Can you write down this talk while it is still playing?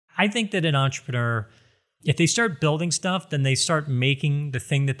I think that an entrepreneur, if they start building stuff, then they start making the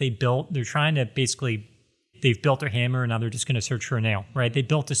thing that they built. They're trying to basically, they've built their hammer and now they're just going to search for a nail, right? They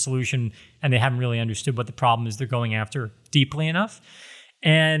built a solution and they haven't really understood what the problem is they're going after deeply enough.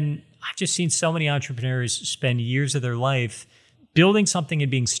 And I've just seen so many entrepreneurs spend years of their life building something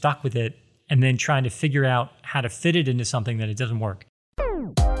and being stuck with it and then trying to figure out how to fit it into something that it doesn't work.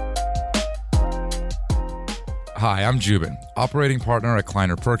 Hi, I'm Jubin, operating partner at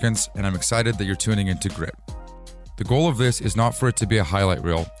Kleiner Perkins, and I'm excited that you're tuning into Grit. The goal of this is not for it to be a highlight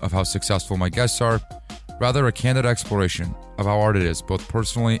reel of how successful my guests are, rather a candid exploration of how hard it is, both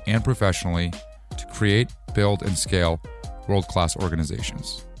personally and professionally, to create, build, and scale world-class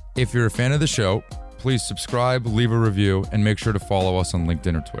organizations. If you're a fan of the show, please subscribe, leave a review, and make sure to follow us on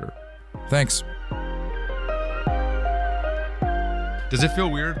LinkedIn or Twitter. Thanks. Does it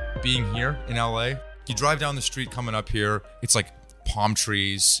feel weird being here in LA? You drive down the street coming up here, it's like palm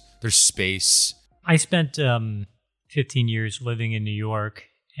trees, there's space. I spent 15 years living in New York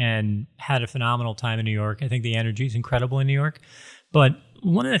and had a phenomenal time in New York. I think the energy is incredible in New York. But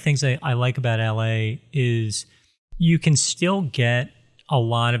one of the things I like about LA is you can still get a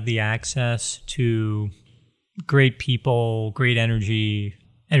lot of the access to great people, great energy,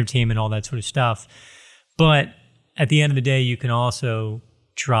 entertainment, all that sort of stuff. But at the end of the day, you can also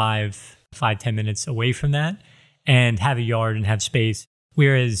drive 5-10 minutes away from that and have a yard and have space.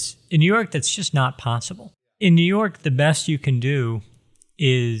 Whereas in New York, that's just not possible. In New York, the best you can do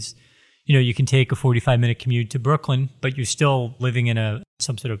is, you can take a 45-minute commute to Brooklyn, but you're still living in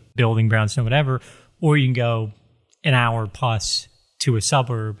some sort of building, brownstone, whatever, or you can go an hour plus to a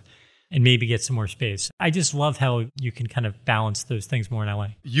suburb and maybe get some more space. I just love how you can kind of balance those things more in LA.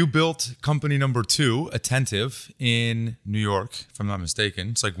 You built company number 2, Attentive, in New York, if I'm not mistaken.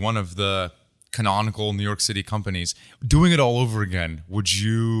 It's like one of the canonical New York City companies. Doing it all over again, would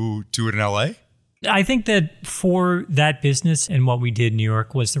you do it in LA? I think that for that business and what we did in New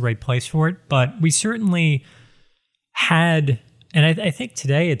York was the right place for it. But we certainly had, and I think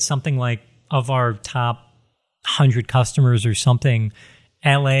today it's something like of our top 100 customers or something,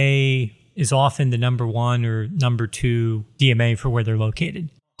 LA is often the number 1 or number 2 DMA for where they're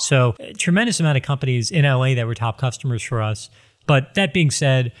located. So a tremendous amount of companies in LA that were top customers for us. But that being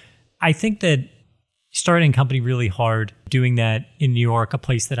said, I think that starting a company really hard, doing that in New York, a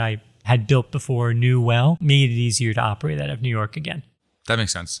place that I had built before, knew well, made it easier to operate out of New York again. That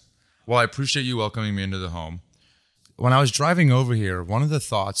makes sense. Well, I appreciate you welcoming me into the home. When I was driving over here, one of the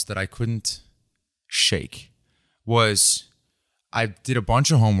thoughts that I couldn't shake was I did a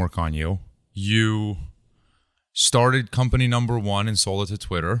bunch of homework on you. You started company number 1 and sold it to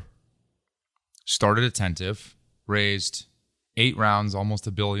Twitter. Started Attentive, raised 8 rounds, almost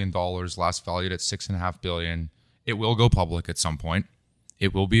 $1 billion, last valued at $6.5 billion. It will go public at some point.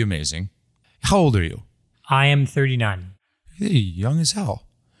 It will be amazing. How old are you? I am 39. Hey, young as hell.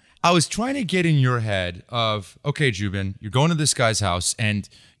 I was trying to get in your head of, okay, Jubin, you're going to this guy's house, and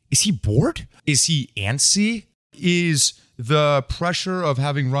is he bored? Is he antsy? Is the pressure of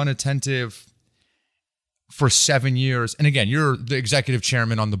having run Attentive for 7 years, and again, you're the executive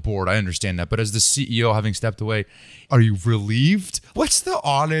chairman on the board, I understand that, but as the CEO having stepped away, are you relieved? What's the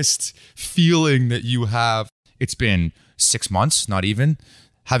honest feeling that you have? It's been 6 months, not even,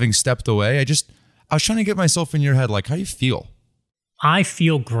 having stepped away. I was trying to get myself in your head, like, how do you feel? I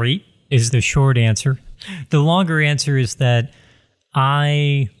feel great is the short answer. The longer answer is that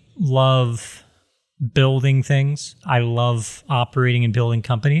I love building things. I love operating and building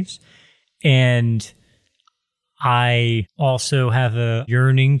companies. And I also have a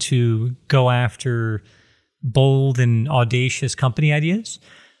yearning to go after bold and audacious company ideas.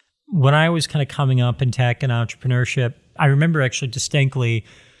 When I was kind of coming up in tech and entrepreneurship, I remember actually distinctly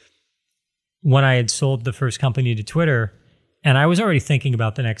when I had sold the first company to Twitter, and I was already thinking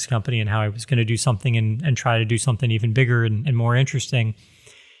about the next company and how I was going to do something and try to do something even bigger and more interesting.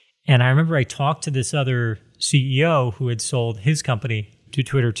 And I remember I talked to this other CEO who had sold his company to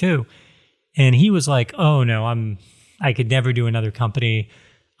Twitter too. And he was like, oh no, I could never do another company.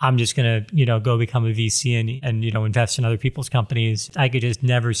 I'm just going to, go become a VC and invest in other people's companies. I could just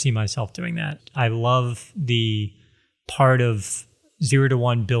never see myself doing that. I love the part of 0 to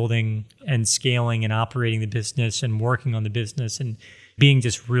 1 building and scaling and operating the business and working on the business and being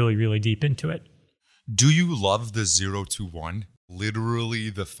just really, really deep into it. Do you love the 0 to 1? Literally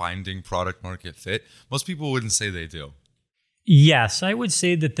the finding product market fit? Most people wouldn't say they do. Yes, I would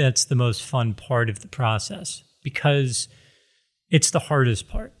say that that's the most fun part of the process because it's the hardest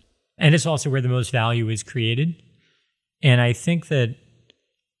part. And it's also where the most value is created. And I think that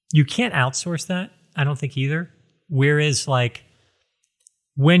you can't outsource that. I don't think either. Whereas like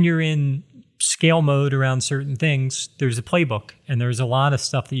when you're in scale mode around certain things, there's a playbook and there's a lot of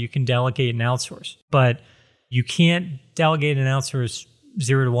stuff that you can delegate and outsource. But you can't delegate and outsource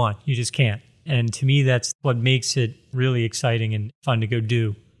 0 to 1. You just can't. And to me, that's what makes it really exciting and fun to go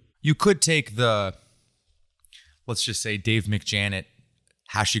do. You could take the, let's just say, Dave McJanet,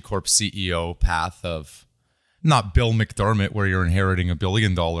 HashiCorp CEO path of not Bill McDermott, where you're inheriting $1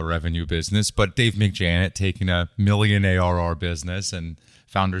 billion revenue business, but Dave McJanet taking a $1 million ARR business, and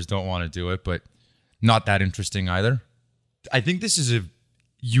founders don't want to do it, but not that interesting either. I think this is a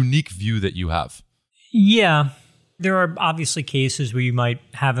unique view that you have. Yeah. There are obviously cases where you might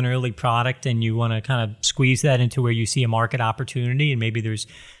have an early product and you want to kind of squeeze that into where you see a market opportunity, and maybe there's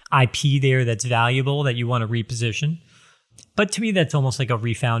IP there that's valuable that you want to reposition. But to me, that's almost like a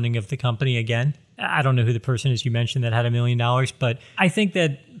refounding of the company again. I don't know who the person is you mentioned that had $1 million, but I think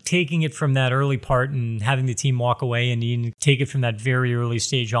that taking it from that early part and having the team walk away and needing to take it from that very early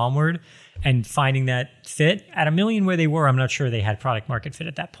stage onward and finding that fit at $1 million where they were, I'm not sure they had product market fit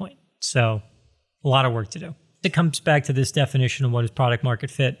at that point. So a lot of work to do. It comes back to this definition of what is product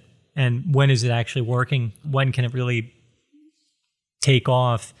market fit and when is it actually working? When can it really take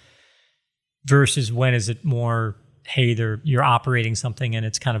off versus when is it more, hey, you're operating something and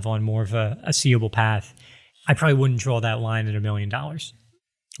it's kind of on more of a seeable path. I probably wouldn't draw that line at $1 million.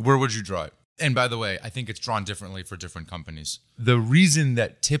 Where would you draw it? And by the way, I think it's drawn differently for different companies. The reason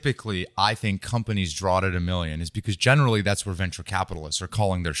that typically I think companies draw it at $1 million is because generally that's where venture capitalists are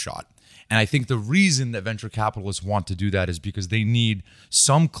calling their shot. And I think the reason that venture capitalists want to do that is because they need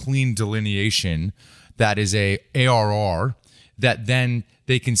some clean delineation that is a ARR that then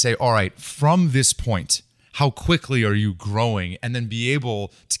they can say, all right, from this point, how quickly are you growing? And then be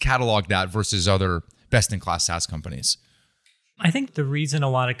able to catalog that versus other best-in-class SaaS companies. I think the reason a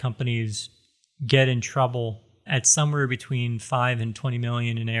lot of companies get in trouble at somewhere between 5 and 20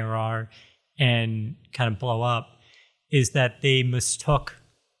 million in ARR and kind of blow up is that they mistook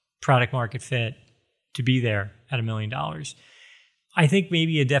product market fit to be there at $1 million. I think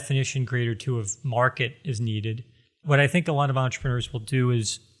maybe a definition grade or two of market is needed. What I think a lot of entrepreneurs will do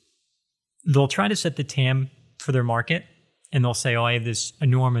is they'll try to set the TAM for their market and they'll say, oh, I have this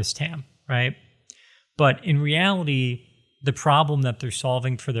enormous TAM, right? But in reality, the problem that they're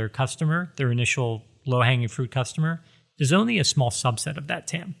solving for their customer, their initial low-hanging fruit customer, is only a small subset of that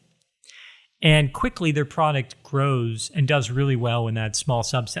TAM. And quickly their product grows and does really well in that small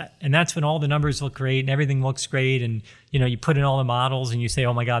subset. And that's when all the numbers look great and everything looks great. And you put in all the models and you say,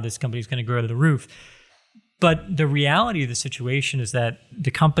 oh my God, this company's going to grow to the roof. But the reality of the situation is that the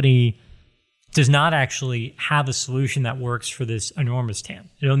company does not actually have a solution that works for this enormous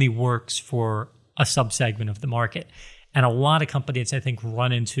TAM. It only works for a subsegment of the market. And a lot of companies, I think,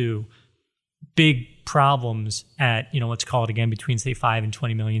 run into big problems at, let's call it again, between say 5 and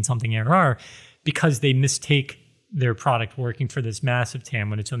 20 million something ARR, because they mistake their product working for this massive TAM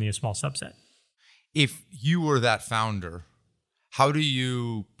when it's only a small subset. If you were that founder, how do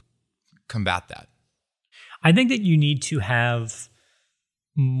you combat that? I think that you need to have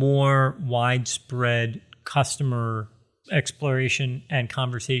more widespread customer exploration and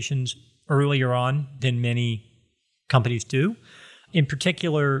conversations earlier on than many companies do. In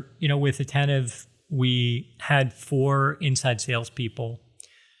particular, with Attentive, we had 4 inside salespeople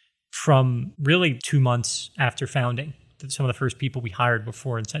from really 2 months after founding. Some of the first people we hired were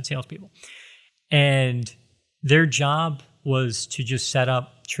 4 inside salespeople. And their job was to just set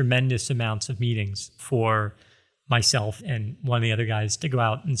up tremendous amounts of meetings for myself and one of the other guys to go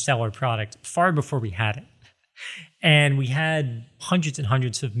out and sell our product far before we had it. And we had hundreds and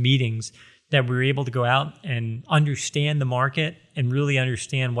hundreds of meetings that we were able to go out and understand the market and really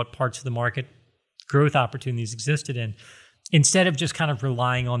understand what parts of the market growth opportunities existed in, instead of just kind of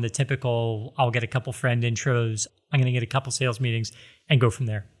relying on the typical, I'll get a couple friend intros, I'm going to get a couple sales meetings and go from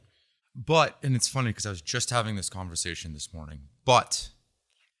there. But, and it's funny because I was just having this conversation this morning, but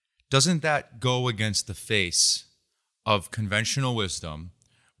doesn't that go against the face of conventional wisdom,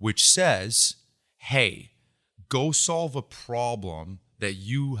 which says, hey, go solve a problem that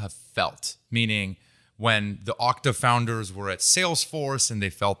you have felt? Meaning when the Okta founders were at Salesforce and they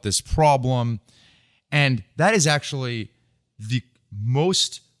felt this problem. And that is actually the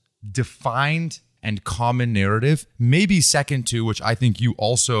most defined and common narrative, maybe second to, which I think you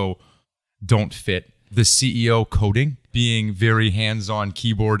also don't fit, the CEO coding, being very hands-on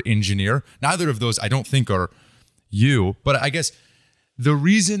keyboard engineer. Neither of those I don't think are you, but I guess the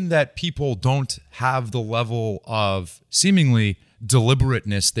reason that people don't have the level of seemingly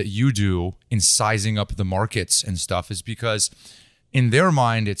deliberateness that you do in sizing up the markets and stuff is because in their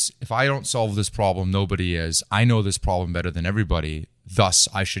mind, it's if I don't solve this problem, nobody is. I know this problem better than everybody. Thus,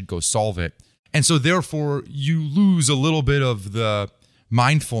 I should go solve it. And so therefore, you lose a little bit of the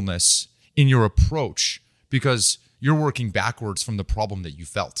mindfulness in your approach because you're working backwards from the problem that you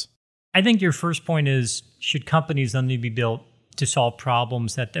felt. I think your first point is, should companies only be built to solve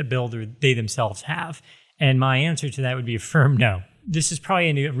problems that the builder, they themselves have? And my answer to that would be a firm no. This is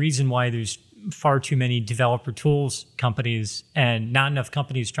probably a reason why there's far too many developer tools companies and not enough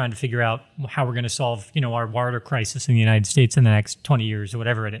companies trying to figure out how we're going to solve, our water crisis in the United States in the next 20 years or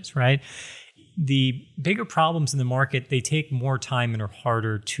whatever it is, right? The bigger problems in the market, they take more time and are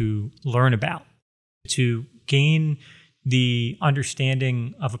harder to learn about. To gain the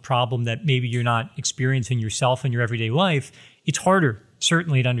understanding of a problem that maybe you're not experiencing yourself in your everyday life, it's harder,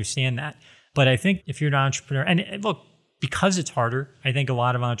 certainly, to understand that. But I think if you're an entrepreneur, and look, because it's harder, I think a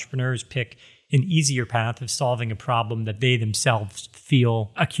lot of entrepreneurs pick an easier path of solving a problem that they themselves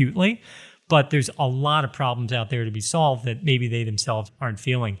feel acutely. But there's a lot of problems out there to be solved that maybe they themselves aren't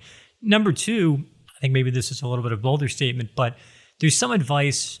feeling. Number two, I think maybe this is a little bit of a bolder statement, but there's some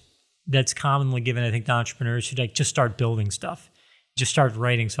advice that's commonly given, I think, to entrepreneurs who just start building stuff, just start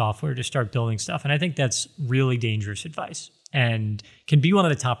writing software, just start building stuff. And I think that's really dangerous advice and can be one of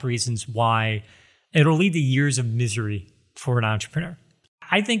the top reasons why it'll lead to years of misery for an entrepreneur.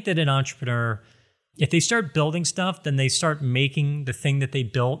 I think that an entrepreneur, if they start building stuff, then they start making the thing that they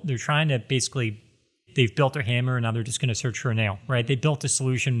built. They're trying to they've built a hammer and now they're just going to search for a nail, right? They built a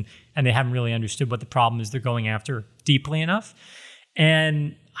solution and they haven't really understood what the problem is they're going after deeply enough.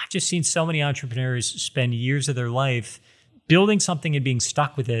 And I've just seen so many entrepreneurs spend years of their life building something and being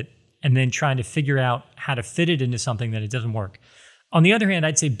stuck with it and then trying to figure out how to fit it into something that it doesn't work. On the other hand,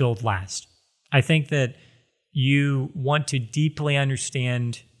 I'd say build last. I think that you want to deeply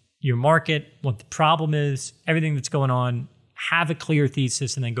understand your market, what the problem is, everything that's going on, have a clear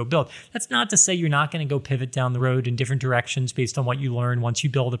thesis, and then go build. That's not to say you're not going to go pivot down the road in different directions based on what you learn once you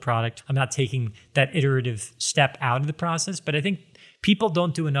build a product. I'm not taking that iterative step out of the process, but I think people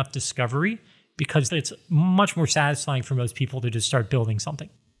don't do enough discovery because it's much more satisfying for most people to just start building something.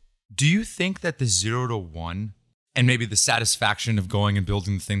 Do you think that the 0 to 1 and maybe the satisfaction of going and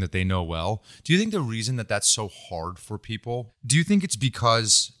building the thing that they know well, do you think the reason that that's so hard for people, do you think it's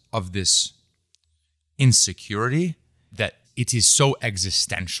because of this insecurity that it is so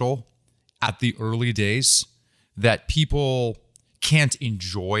existential at the early days that people can't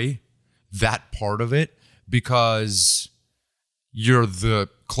enjoy that part of it because you're the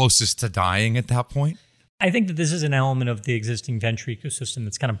closest to dying at that point? I think that this is an element of the existing venture ecosystem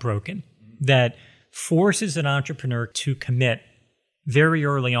that's kind of broken, that forces an entrepreneur to commit very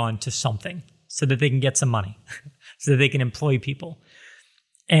early on to something so that they can get some money, so that they can employ people.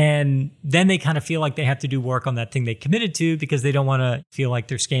 And then they kind of feel like they have to do work on that thing they committed to because they don't want to feel like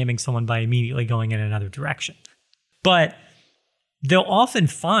they're scamming someone by immediately going in another direction. But they'll often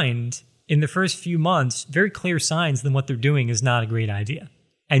find in the first few months very clear signs that what they're doing is not a great idea.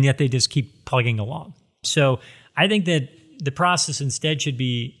 And yet they just keep plugging along. So I think that the process instead should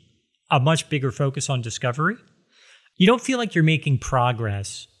be a much bigger focus on discovery. You don't feel like you're making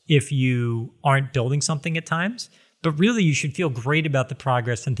progress if you aren't building something at times, but really you should feel great about the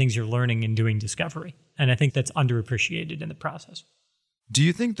progress and things you're learning and doing discovery. And I think that's underappreciated in the process. Do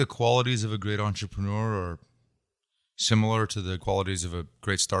you think the qualities of a great entrepreneur are similar to the qualities of a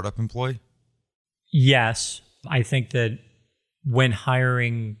great startup employee? Yes. I think that when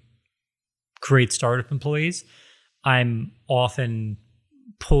hiring great startup employees, I'm often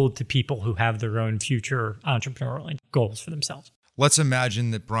pulled to people who have their own future entrepreneurial goals for themselves. Let's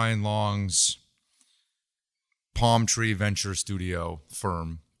imagine that Brian Long's Palm Tree Venture Studio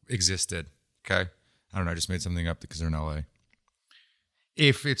firm existed, okay? I don't know, I just made something up because they're in LA.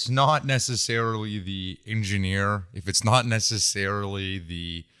 If it's not necessarily the engineer, if it's not necessarily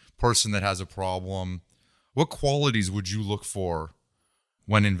the person that has a problem, what qualities would you look for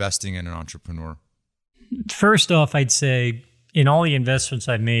when investing in an entrepreneur? First off, I'd say in all the investments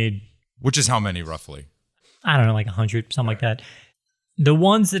I've made, which is how many roughly? I don't know, like 100, something like that. The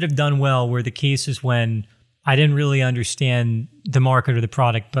ones that have done well were the cases when I didn't really understand the market or the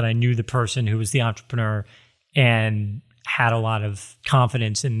product, but I knew the person who was the entrepreneur and had a lot of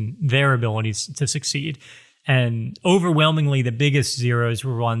confidence in their abilities to succeed. And overwhelmingly, the biggest zeros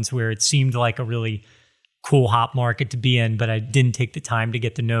were ones where it seemed like a really cool hot market to be in, but I didn't take the time to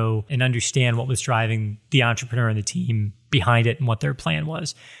get to know and understand what was driving the entrepreneur and the team behind it and what their plan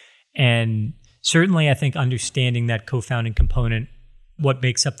was. And certainly, I think understanding that co-founding component, what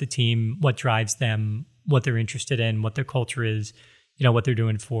makes up the team, what drives them, what they're interested in, what their culture is, what they're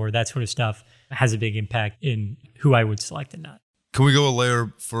doing for, that sort of stuff has a big impact in who I would select and not. Can we go a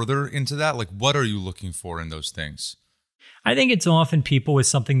layer further into that? Like, what are you looking for in those things? I think it's often people with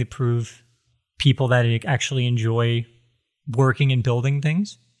something to prove, people that actually enjoy working and building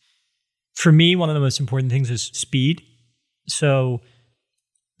things. For me, one of the most important things is speed. So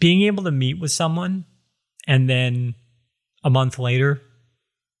being able to meet with someone and then a month later,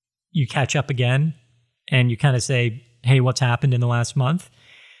 you catch up again and you kind of say, hey, what's happened in the last month?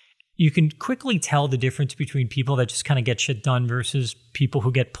 You can quickly tell the difference between people that just kind of get shit done versus people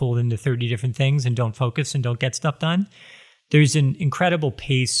who get pulled into 30 different things and don't focus and don't get stuff done. There's an incredible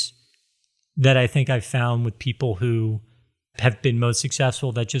pace that I think I've found with people who have been most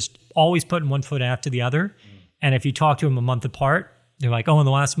successful that just always putting one foot after the other. And if you talk to them a month apart, they're like, oh, in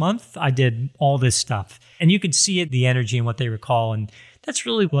the last month, I did all this stuff. And you could see it, the energy and what they recall. And that's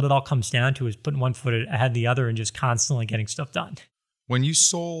really what it all comes down to, is putting one foot ahead of the other and just constantly getting stuff done. When you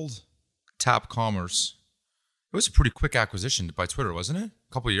sold Tap Commerce, it was a pretty quick acquisition by Twitter, wasn't it?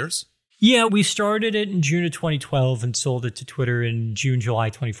 A couple of years? Yeah, we started it in June of 2012 and sold it to Twitter in June, July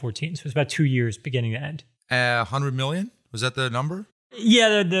 2014. So it was about 2 years beginning to end. 100 million? Was that the number?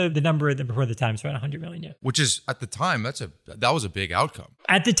 Yeah, the number before the time is around 100 million, yeah. Which is, at the time, that was a big outcome.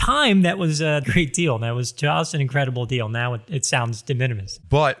 At the time, that was a great deal. That was to us an incredible deal. Now it sounds de minimis.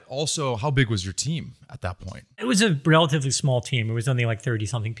 But also, how big was your team at that point? It was a relatively small team. It was only like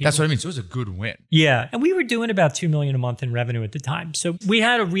 30-something people. That's what I mean. So it was a good win. Yeah. And we were doing about $2 million a month in revenue at the time. So we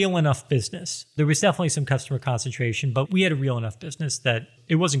had a real enough business. There was definitely some customer concentration, but we had a real enough business that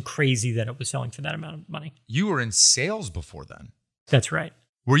it wasn't crazy that it was selling for that amount of money. You were in sales before then. That's right.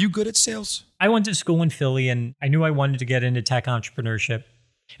 Were you good at sales? I went to school in Philly and I knew I wanted to get into tech entrepreneurship.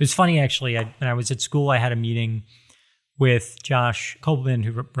 It was funny, actually. When I was at school, I had a meeting with Josh Kopelman,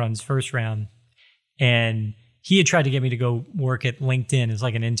 who runs First Round. And he had tried to get me to go work at LinkedIn as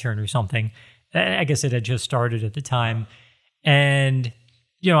like an intern or something. I guess it had just started at the time. And,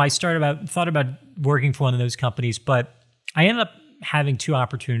 I thought about working for one of those companies, but I ended up having two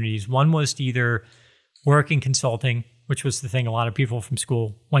opportunities. One was to either work in consulting, which was the thing a lot of people from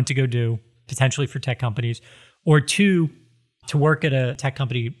school went to go do, potentially for tech companies, or two, to work at a tech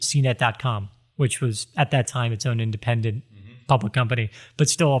company, CNET.com, which was at that time its own independent public company, but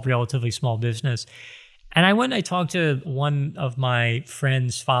still a relatively small business. And I went and I talked to one of my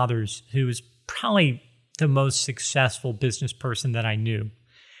friend's fathers, who was probably the most successful business person that I knew.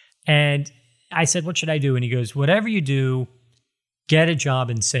 And I said, what should I do? And he goes, whatever you do, get a job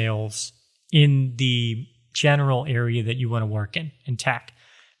in sales in the general area that you want to work in tech.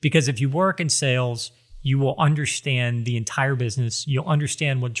 Because if you work in sales, you will understand the entire business, you'll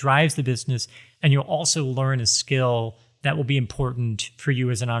understand what drives the business, and you'll also learn a skill that will be important for you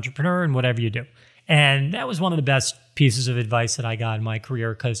as an entrepreneur in whatever you do. And that was one of the best pieces of advice that I got in my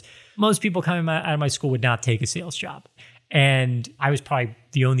career, because most people coming out of my school would not take a sales job. And I was probably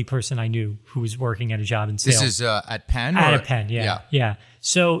the only person I knew who was working at a job in sales. This is at Penn? At Penn, yeah.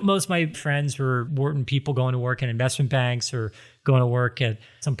 So most of my friends were Wharton people going to work in investment banks or going to work at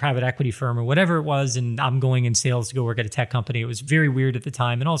some private equity firm or whatever it was. And I'm going in sales to go work at a tech company. It was very weird at the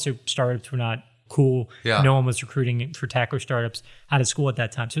time. And also startups were not cool. Yeah. No one was recruiting for tech or startups out of school at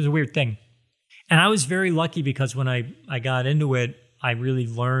that time. So it was a weird thing. And I was very lucky because when I got into it, I really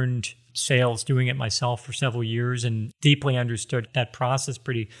learned sales doing it myself for several years and deeply understood that process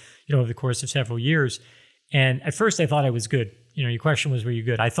pretty, over the course of several years. And at first I thought I was good. Your question was, were you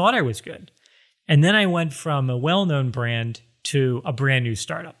good? I thought I was good. And then I went from a well-known brand to a brand new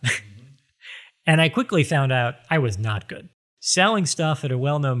startup. And I quickly found out I was not good. Selling stuff at a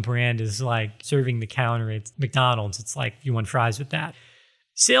well-known brand is like serving the counter at McDonald's. It's like, you want fries with that.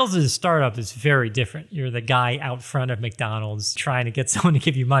 Sales as a startup is very different. You're the guy out front of McDonald's trying to get someone to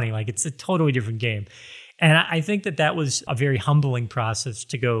give you money. Like, it's a totally different game. And I think that was a very humbling process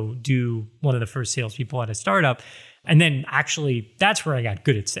to go do one of the first salespeople at a startup. And then actually, that's where I got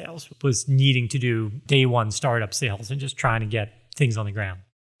good at sales, was needing to do day one startup sales and just trying to get things on the ground.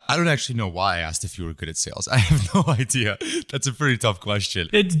 I don't actually know why I asked if you were good at sales. I have no idea. That's a pretty tough question.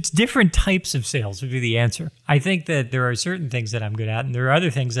 It's different types of sales would be the answer. I think that there are certain things that I'm good at, and there are other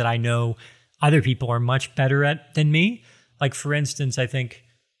things that I know other people are much better at than me. Like, for instance, I think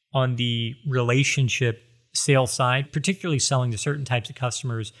on the relationship sales side, particularly selling to certain types of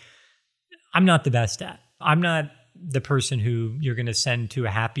customers, I'm not the best at. I'm not the person who you're going to send to a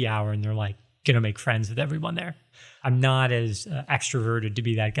happy hour and they're like going to make friends with everyone there. I'm not as extroverted to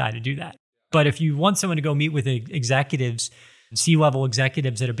be that guy to do that. But if you want someone to go meet with executives, C-level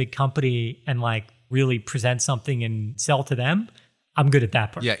executives at a big company and like really present something and sell to them, I'm good at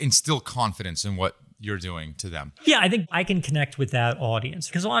that part. Yeah, instill confidence in what you're doing to them. Yeah, I think I can connect with that audience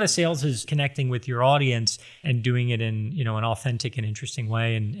because a lot of sales is connecting with your audience and doing it in, an authentic and interesting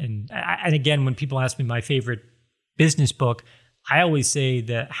way. And again, when people ask me my favorite business book, I always say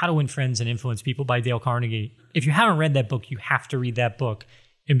the How to Win Friends and Influence People by Dale Carnegie. If you haven't read that book, you have to read that book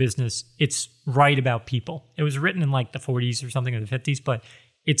in business. It's right about people. It was written in like the 40s or something, or the 50s, but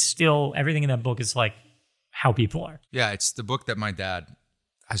it's still, everything in that book is like how people are. Yeah, it's the book that my dad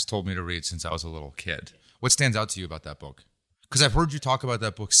has told me to read since I was a little kid. What stands out to you about that book? Because I've heard you talk about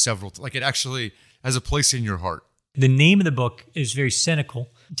that book several times. Like it actually has a place in your heart. The name of the book is very cynical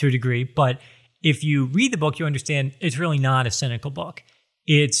to a degree, but if you read the book, you understand it's really not a cynical book.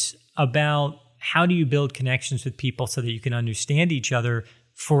 It's about how do you build connections with people so that you can understand each other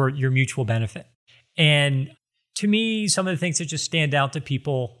for your mutual benefit. And to me, some of the things that just stand out to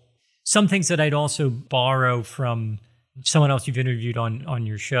people, some things that I'd also borrow from someone else you've interviewed on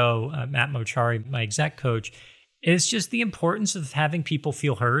your show, Matt Mochari, my exec coach, is just the importance of having people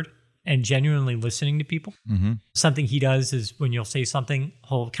feel heard and genuinely listening to people. Mm-hmm. Something he does is when you'll say something,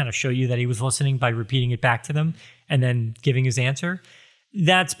 he'll kind of show you that he was listening by repeating it back to them and then giving his answer.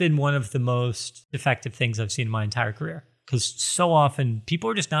 That's been one of the most effective things I've seen in my entire career. Because so often people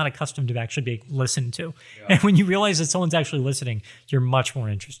are just not accustomed to actually being listened to. Yeah. And when you realize that someone's actually listening, you're much more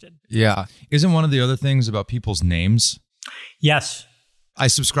interested. Yeah. Isn't one of the other things about people's names? Yes. I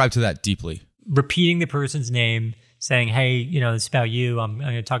subscribe to that deeply. Repeating the person's name, saying, hey, it's about you, I'm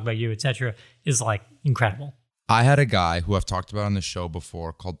going to talk about you, etc., is like incredible. I had a guy who I've talked about on the show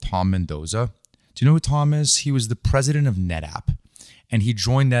before called Tom Mendoza. Do you know who Tom is? He was the president of NetApp. And he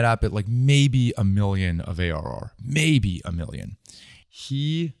joined NetApp at like maybe $1 million of ARR, maybe $1 million.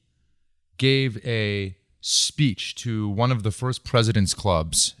 He gave a speech to one of the first president's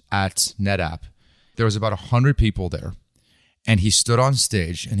clubs at NetApp. There was about 100 people there. And he stood on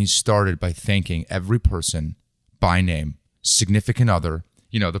stage and he started by thanking every person by name, significant other,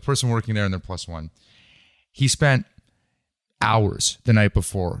 the person working there and their plus one. He spent hours the night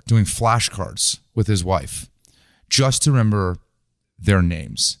before doing flashcards with his wife just to remember their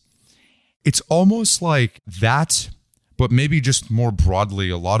names. It's almost like that, but maybe just more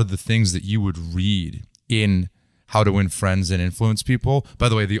broadly, a lot of the things that you would read in How to Win Friends and Influence People. By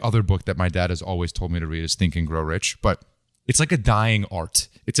the way, the other book that my dad has always told me to read is Think and Grow Rich, but it's like a dying art.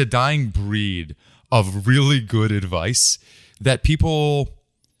 It's a dying breed of really good advice that people,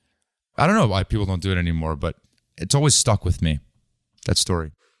 I don't know why people don't do it anymore, but it's always stuck with me, that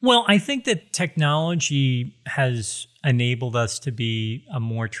story. Well, I think that technology has enabled us to be a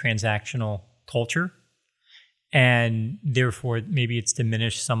more transactional culture. And therefore, maybe it's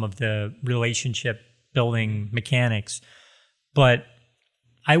diminished some of the relationship building mechanics. But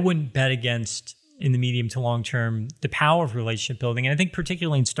I wouldn't bet against, in the medium to long term, the power of relationship building. And I think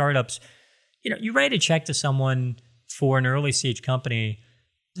particularly in startups, you write a check to someone for an early stage company,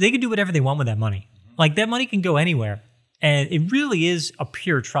 they can do whatever they want with that money. Like that money can go anywhere. And it really is a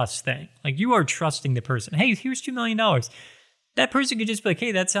pure trust thing. Like you are trusting the person. Hey, here's $2 million. That person could just be like,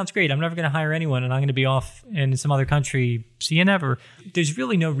 hey, that sounds great. I'm never going to hire anyone and I'm going to be off in some other country. See you never. There's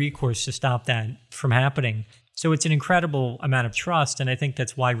really no recourse to stop that from happening. So it's an incredible amount of trust. And I think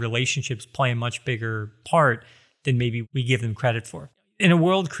that's why relationships play a much bigger part than maybe we give them credit for. In a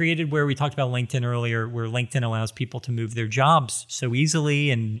world created where we talked about LinkedIn earlier, where LinkedIn allows people to move their jobs so easily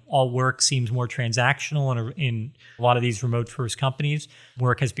and all work seems more transactional, and in a lot of these remote first companies,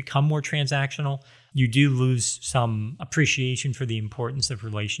 work has become more transactional, you do lose some appreciation for the importance of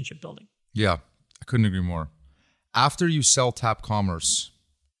relationship building. Yeah, I couldn't agree more. After you sell Tap Commerce,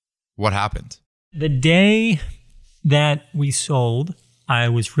 what happened? The day that we sold, I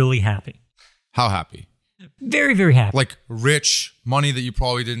was really happy. How happy? Very, very happy. Like rich, money that you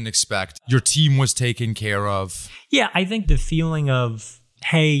probably didn't expect. Your team was taken care of. Yeah, I think the feeling of,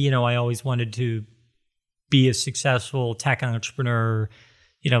 hey, I always wanted to be a successful tech entrepreneur,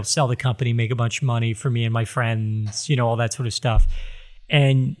 sell the company, make a bunch of money for me and my friends, all that sort of stuff.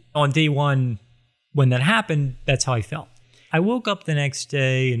 And on day one, when that happened, that's how I felt. I woke up the next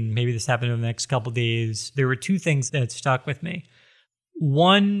day, and maybe this happened in the next couple of days. There were two things that stuck with me.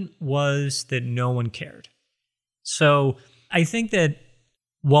 One was that no one cared. So I think that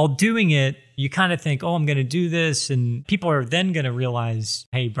while doing it, you kind of think, oh, I'm going to do this. And people are then going to realize,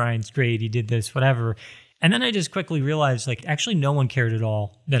 hey, Brian's great. He did this, whatever. And then I just quickly realized, like, actually, no one cared at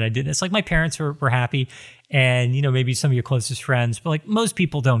all that I did this. Like, my parents were happy and, maybe some of your closest friends, but like most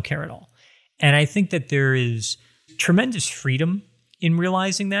people don't care at all. And I think that there is tremendous freedom in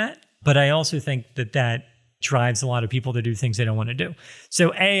realizing that. But I also think that drives a lot of people to do things they don't want to do.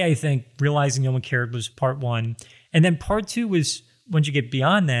 So I think realizing no one cared was part one. And then part two was once you get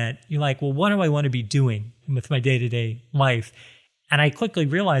beyond that, you're like, well, what do I want to be doing with my day-to-day life? And I quickly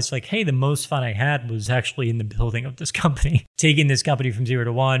realized, like, hey, the most fun I had was actually in the building of this company, taking this company from 0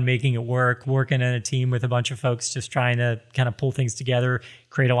 to 1, making it work, working in a team with a bunch of folks, just trying to kind of pull things together,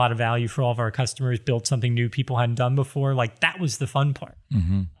 create a lot of value for all of our customers, build something new people hadn't done before. Like, that was the fun part.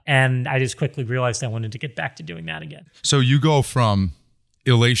 Mm-hmm. And I just quickly realized I wanted to get back to doing that again. So you go from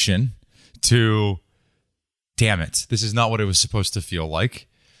elation to, damn it, this is not what it was supposed to feel like,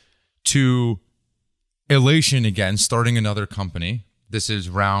 to elation again, starting another company. This is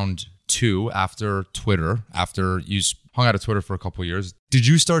round 2 after Twitter, after you hung out of Twitter for a couple of years. Did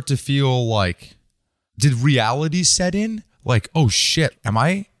you start to feel like, did reality set in? Like, oh shit, am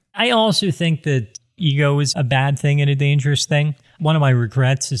I? I also think that ego is a bad thing and a dangerous thing. One of my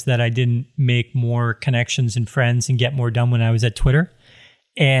regrets is that I didn't make more connections and friends and get more done when I was at Twitter.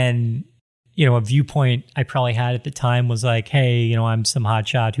 And a viewpoint I probably had at the time was like, hey, I'm some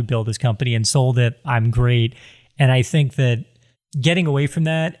hotshot who built this company and sold it. I'm great. And I think that getting away from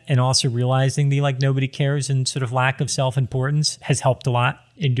that and also realizing the like nobody cares and sort of lack of self-importance has helped a lot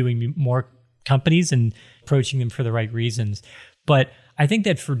in doing more companies and approaching them for the right reasons. But I think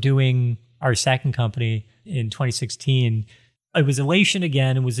that for doing our second company in 2016, it was elation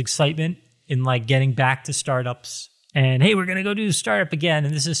again. It was excitement in like getting back to startups. And hey, we're going to go do the startup again.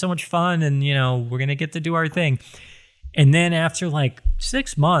 And this is so much fun. And, we're going to get to do our thing. And then after like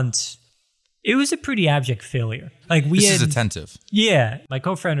 6 months, it was a pretty abject failure. Like this is Attentive. Yeah. My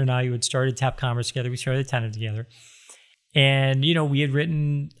co-founder and I, who had started Tap Commerce together, we started Attentive together. And, we had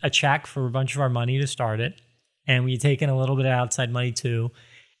written a check for a bunch of our money to start it. And we had taken a little bit of outside money too.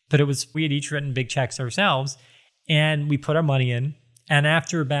 But we had each written big checks ourselves. And we put our money in. And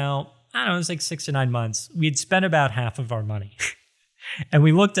after about, I don't know, it was like 6 to 9 months, we had spent about half of our money. And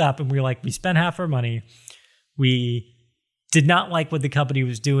we looked up and we were like, we spent half our money. We did not like what the company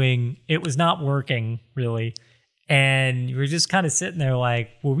was doing. It was not working, really. And we were just kind of sitting there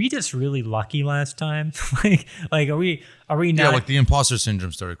like, were we just really lucky last time? like, are we not? Yeah, like the imposter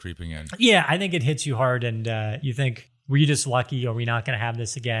syndrome started creeping in. Yeah, I think it hits you hard and you think, were you just lucky? Are we not going to have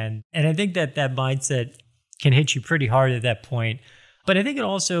this again? And I think that mindset can hit you pretty hard at that point. But I think it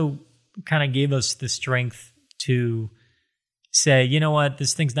also kind of gave us the strength to say, you know what,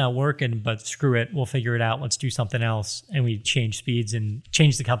 this thing's not working, but screw it, we'll figure it out. Let's do something else. And we changed speeds and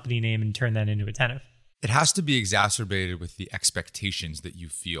changed the company name and turned that into Attentive. It has to be exacerbated with the expectations that you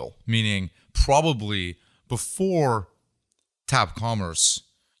feel, meaning probably before Tap Commerce,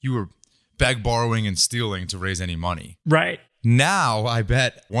 you were borrowing and stealing to raise any money. Right. Now, I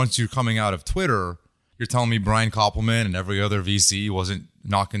bet once you're coming out of Twitter, you're telling me Brian Koppelman and every other VC wasn't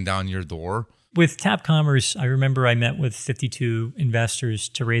knocking down your door? With Tap Commerce, I remember I met with 52 investors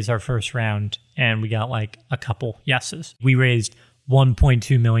to raise our first round, and we got like a couple yeses. We raised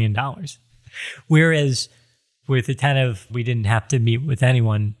 $1.2 million. Whereas with Attentive, we didn't have to meet with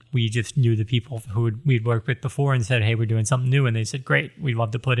anyone. We just knew the people who we'd worked with before and said, hey, we're doing something new. And they said, great, we'd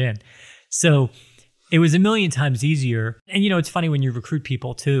love to put in. So it was a million times easier. And, it's funny when you recruit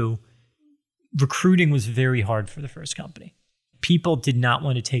people too, recruiting was very hard for the first company. People did not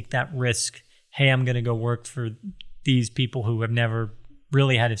want to take that risk. Hey, I'm going to go work for these people who have never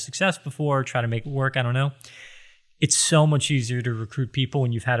really had a success before, try to make it work. I don't know. It's so much easier to recruit people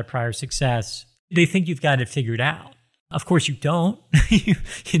when you've had a prior success. They think you've got it figured out. Of course you don't.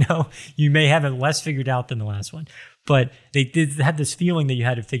 You may have it less figured out than the last one, but they did have this feeling that you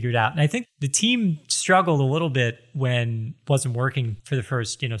had it figured out. And I think the team struggled a little bit when it wasn't working for the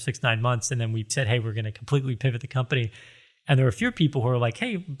first, 6-9 months. And then we said, hey, we're going to completely pivot the company. And there were a few people who were like,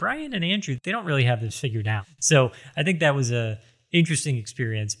 hey, Brian and Andrew, they don't really have this figured out. So I think that was a interesting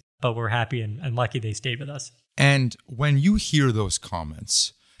experience, but we're happy and lucky they stayed with us. And when you hear those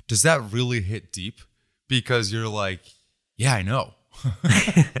comments, does that really hit deep? Because you're like, yeah, I know.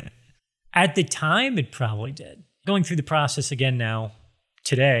 At the time, it probably did. Going through the process again now,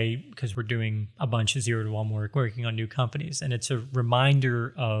 today, because we're doing a bunch of 0 to 1 work, working on new companies. And it's a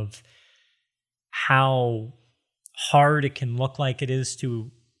reminder of how hard it can look like it is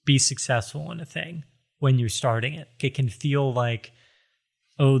to be successful in a thing when you're starting it. It can feel like,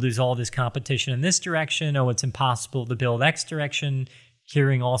 oh, there's all this competition in this direction. Oh, it's impossible to build X direction.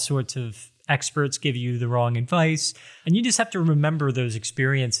 Hearing all sorts of experts give you the wrong advice. And you just have to remember those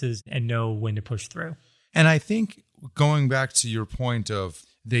experiences and know when to push through. And I think going back to your point of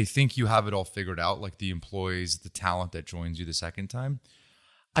they think you have it all figured out, like the employees, the talent that joins you the second time.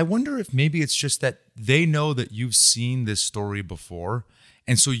 I wonder if maybe it's just that they know that you've seen this story before.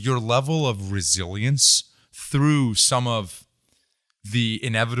 And so your level of resilience through some of the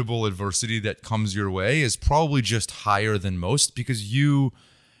inevitable adversity that comes your way is probably just higher than most, because you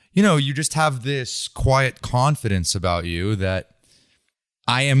just have this quiet confidence about you that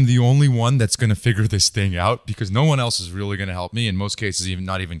I am the only one that's going to figure this thing out, because no one else is really going to help me. In most cases,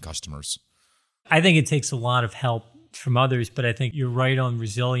 not even customers. I think it takes a lot of help from others, but I think you're right on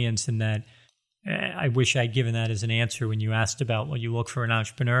resilience in that. I wish I'd given that as an answer when you asked about what you look for in an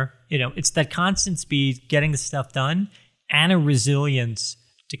entrepreneur. It's that constant speed, getting the stuff done, and a resilience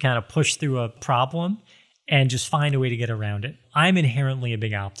to kind of push through a problem and just find a way to get around it. I'm inherently a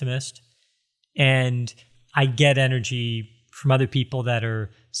big optimist, and I get energy from other people that are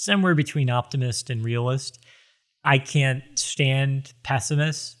somewhere between optimist and realist. I can't stand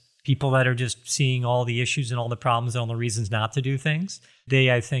pessimists, people that are just seeing all the issues and all the problems and all the reasons not to do things.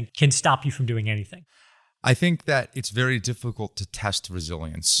 They, I think, can stop you from doing anything. I think that it's very difficult to test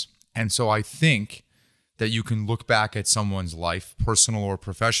resilience. And so I think that you can look back at someone's life, personal or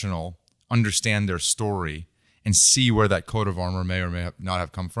professional, understand their story, and see where that coat of armor may or may not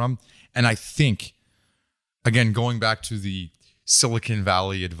have come from. And I think, again, going back to the Silicon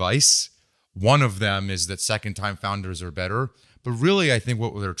Valley advice, one of them is that second-time founders are better. But really, I think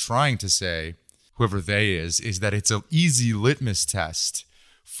what they're trying to say, whoever they is that it's an easy litmus test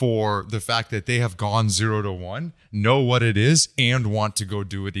for the fact that they have gone 0 to 1, know what it is, and want to go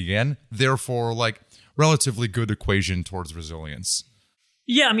do it again. Therefore, relatively good equation towards resilience.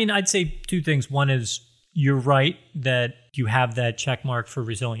 Yeah, I mean, I'd say two things. One is you're right that you have that check mark for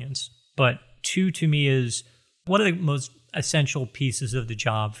resilience. But two, to me, is what are the most essential pieces of the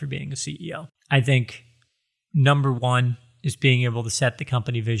job for being a CEO? I think number one is being able to set the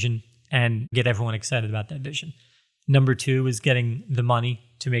company vision and get everyone excited about that vision. Number two is getting the money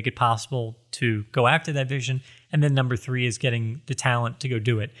to make it possible to go after that vision. And then number three is getting the talent to go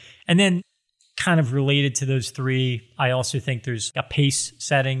do it. And then kind of related to those three, I also think there's a pace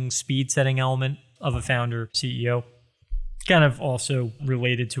setting, speed setting element of a founder CEO, kind of also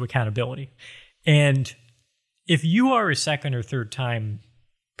related to accountability. And if you are a second or third time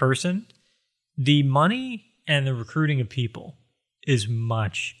person, the money and the recruiting of people is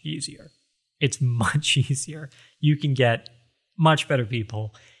much easier. It's much easier. You can get much better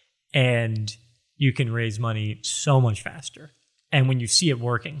people and you can raise money so much faster. And when you see it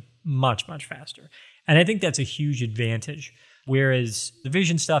working, much, much faster. And I think that's a huge advantage. Whereas the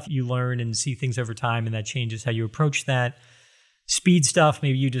vision stuff, you learn and see things over time, and that changes how you approach that. Speed stuff,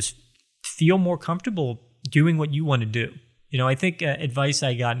 maybe you just feel more comfortable doing what you want to do. I think advice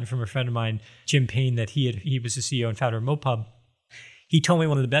I gotten from a friend of mine, Jim Payne, that he was the CEO and founder of Mopub. He told me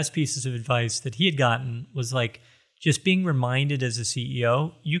one of the best pieces of advice that he had gotten was just being reminded as a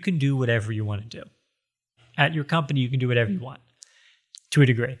CEO, you can do whatever you want to do. At your company, you can do whatever you want to a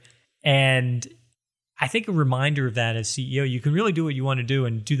degree. And I think a reminder of that as CEO, you can really do what you want to do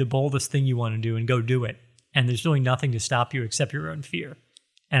and do the boldest thing you want to do and go do it. And there's really nothing to stop you except your own fear.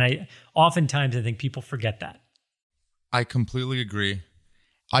 And oftentimes I think people forget that. I completely agree.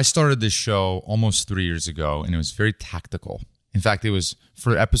 I started this show almost 3 years ago, and it was very tactical. In fact, it was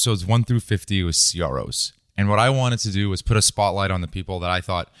for episodes 1 through 50, it was CROs. And what I wanted to do was put a spotlight on the people that I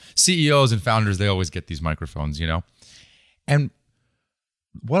thought CEOs and founders, they always get these microphones, And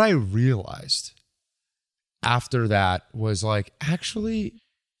what I realized after that was actually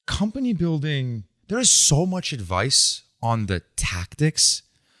company building, there is so much advice on the tactics,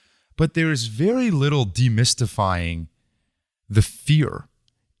 but there is very little demystifying the fear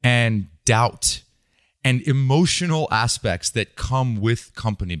and doubt and emotional aspects that come with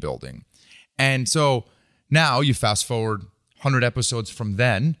company building. And so now you fast forward 100 episodes from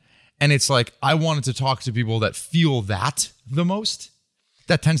then, and it's I wanted to talk to people that feel that the most.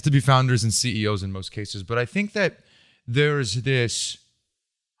 That tends to be founders and CEOs in most cases. But I think that there's this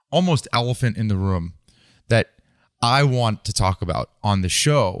almost elephant in the room that I want to talk about on the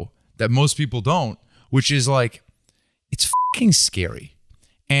show that most people don't, which is it's fucking scary.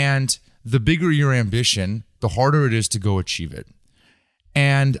 And the bigger your ambition, the harder it is to go achieve it.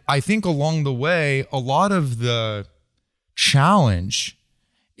 And I think along the way, a lot of the challenge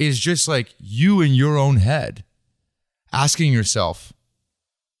is just you in your own head asking yourself,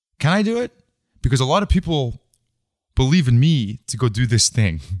 can I do it? Because a lot of people believe in me to go do this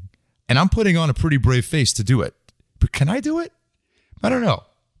thing. And I'm putting on a pretty brave face to do it. But can I do it? I don't know.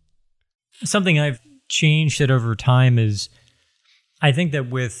 Something I've changed it over time is I think that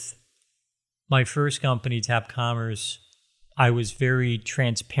with my first company, Tap Commerce, I was very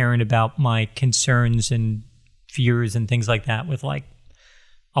transparent about my concerns and fears and things like that with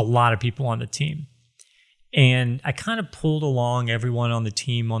a lot of people on the team. And I kind of pulled along everyone on the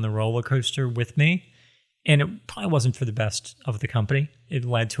team on the roller coaster with me. And it probably wasn't for the best of the company. It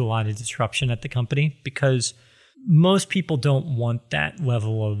led to a lot of disruption at the company because most people don't want that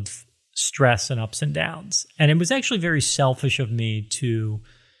level of stress and ups and downs. And it was actually very selfish of me to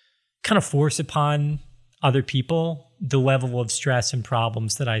kind of force upon other people the level of stress and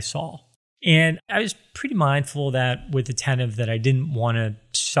problems that I saw. And I was pretty mindful of that with Attentive, that I didn't want to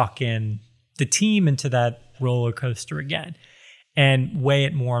suck in the team into that roller coaster again and weigh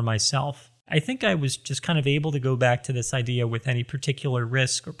it more on myself. I think I was just kind of able to go back to this idea with any particular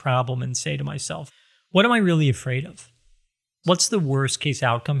risk or problem and say to myself, what am I really afraid of? What's the worst case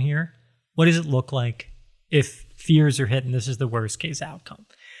outcome here? What does it look like if fears are hit and this is the worst case outcome?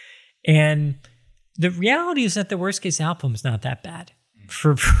 And the reality is that the worst case outcome is not that bad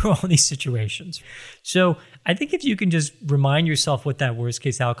for all these situations. So I think if you can just remind yourself what that worst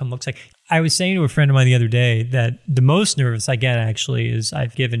case outcome looks like. I was saying to a friend of mine the other day that the most nervous I get actually is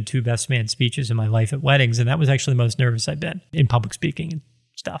I've given 2 best man speeches in my life at weddings, and that was actually the most nervous I've been in public speaking and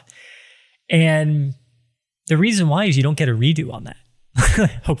stuff. And the reason why is you don't get a redo on that,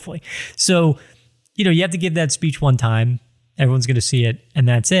 hopefully. So, you have to give that speech one time. Everyone's going to see it, and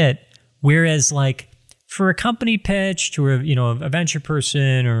that's it. Whereas like for a company pitch to a venture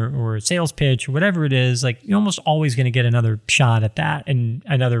person or a sales pitch or whatever it is, like you're almost always going to get another shot at that and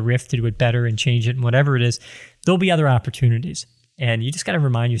another riff to do it better and change it and whatever it is. There'll be other opportunities. And you just got to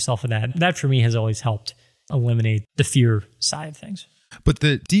remind yourself of that. That for me has always helped eliminate the fear side of things. But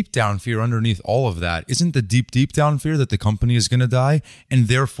the deep down fear underneath all of that, isn't the deep down fear that the company is going to die? And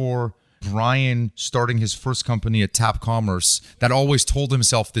therefore, Brian starting his first company at Tap Commerce that always told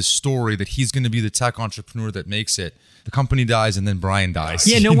himself this story that he's going to be the tech entrepreneur that makes it. The company dies and then Brian dies.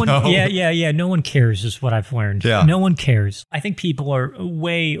 Yeah, no one. Yeah. No one cares is what I've learned. Yeah. No one cares. I think people are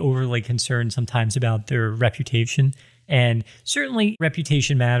way overly concerned sometimes about their reputation. And certainly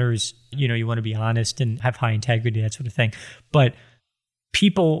reputation matters. You want to be honest and have high integrity, that sort of thing. But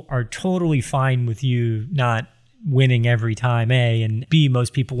people are totally fine with you not winning every time, A, and B,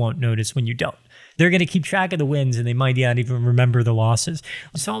 most people won't notice when you don't. They're going to keep track of the wins and they might not even remember the losses.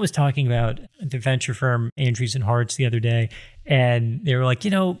 Someone was talking about the venture firm Andreessen and Hartz the other day, and they were like,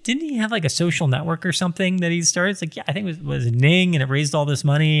 didn't he have like a social network or something that he started? It's like, yeah, I think it was Ning, and it raised all this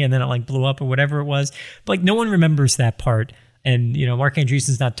money and then it like blew up or whatever it was. But like no one remembers that part. And, Mark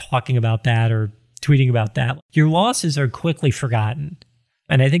Andreessen's not talking about that or tweeting about that. Your losses are quickly forgotten.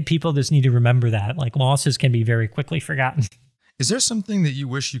 And I think people just need to remember that. Like losses can be very quickly forgotten. Is there something that you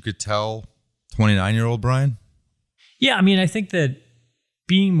wish you could tell 29-year-old Brian? Yeah, I think that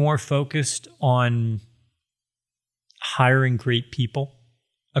being more focused on hiring great people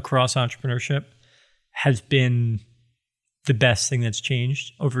across entrepreneurship has been the best thing that's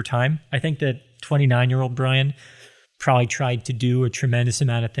changed over time. I think that 29-year-old Brian probably tried to do a tremendous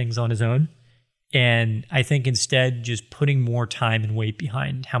amount of things on his own. And I think instead, just putting more time and weight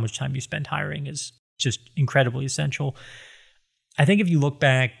behind how much time you spend hiring is just incredibly essential. I think if you look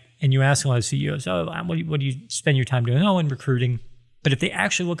back and you ask a lot of CEOs, what do you spend your time doing? Oh, in recruiting. But if they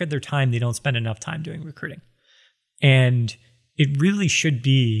actually look at their time, they don't spend enough time doing recruiting. And it really should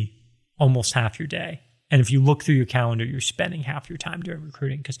be almost half your day. And if you look through your calendar, you're spending half your time doing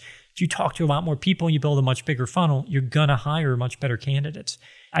recruiting. Because if you talk to a lot more people and you build a much bigger funnel, you're going to hire much better candidates.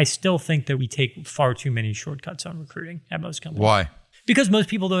 I still think that we take far too many shortcuts on recruiting at most companies. Why? Because most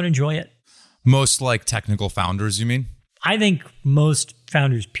people don't enjoy it. Most like technical founders, you mean? I think most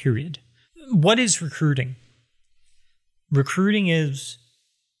founders, period. What is recruiting? Recruiting is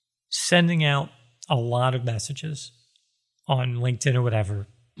sending out a lot of messages on LinkedIn or whatever,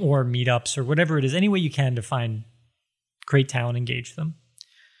 or meetups or whatever it is, any way you can to find great talent, engage them.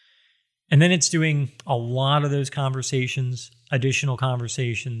 And then it's doing a lot of those conversations, additional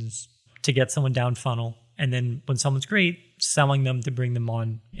conversations to get someone down funnel. And then when someone's great, selling them to bring them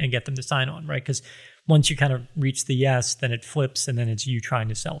on and get them to sign on, right? Because once you kind of reach the yes, then it flips and then it's you trying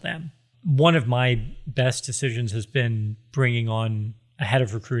to sell them. One of my best decisions has been bringing on a head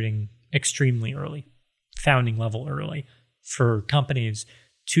of recruiting extremely early, founding level early for companies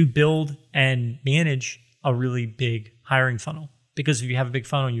to build and manage a really big hiring funnel. Because if you have a big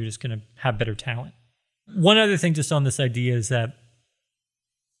funnel, you're just going to have better talent. One other thing just on this idea is that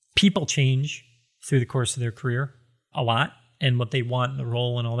people change through the course of their career a lot and what they want in the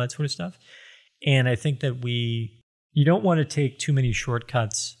role and all that sort of stuff. And I think that you don't want to take too many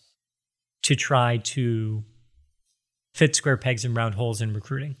shortcuts to try to fit square pegs in round holes in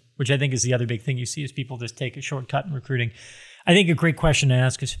recruiting, which I think is the other big thing you see is people just take a shortcut in recruiting. I think a great question to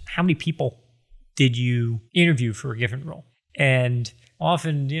ask is, how many people did you interview for a given role? And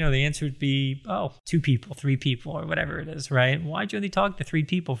often, the answer would be, 2 people, 3 people, or whatever it is, right? Why'd you only talk to 3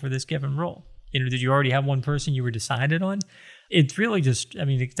 people for this given role? Did you already have one person you were decided on? It's really just,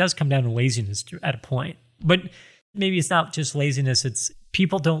 it does come down to laziness at a point. But maybe it's not just laziness, it's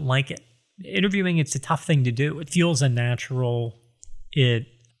people don't like it. Interviewing, it's a tough thing to do. It feels unnatural. It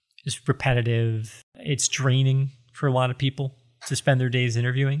is repetitive. It's draining for a lot of people to spend their days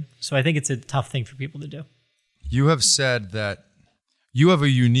interviewing. So I think it's a tough thing for people to do. You have said that you have a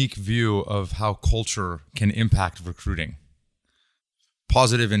unique view of how culture can impact recruiting,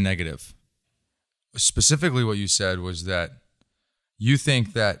 positive and negative. Specifically, what you said was that you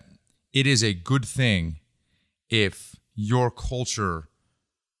think that it is a good thing if your culture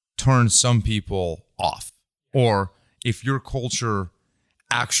turns some people off, or if your culture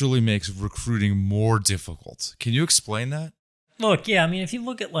actually makes recruiting more difficult. Can you explain that? Look, yeah, if you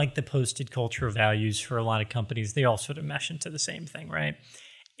look at like the posted cultural values for a lot of companies, they all sort of mesh into the same thing, right?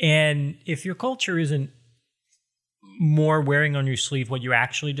 And if your culture isn't more wearing on your sleeve what you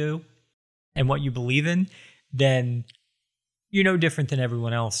actually do and what you believe in, then you're no different than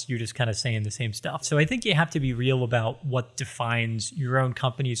everyone else. You're just kind of saying the same stuff. So I think you have to be real about what defines your own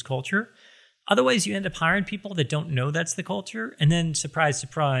company's culture. Otherwise, you end up hiring people that don't know that's the culture. And then, surprise,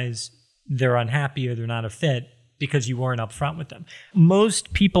 surprise, they're unhappy or they're not a fit because you weren't upfront with them.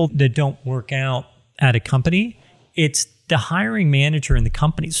 Most people that don't work out at a company, it's the hiring manager and the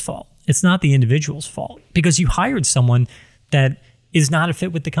company's fault. It's not the individual's fault because you hired someone that is not a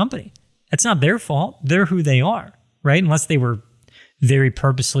fit with the company. That's not their fault. They're who they are. Right? Unless they were very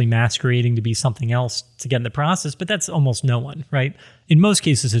purposely masquerading to be something else to get in the process, but that's almost no one, right? In most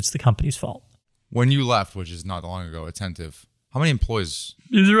cases, it's the company's fault. When you left, which is not long ago, Attentive, how many employees?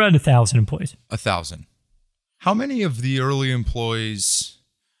 There's around 1,000 employees. 1,000. How many of the early employees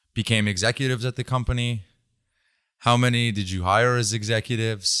became executives at the company? How many did you hire as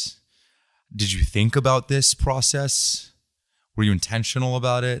executives? Did you think about this process? Were you intentional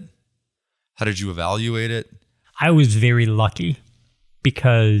about it? How did you evaluate it? I was very lucky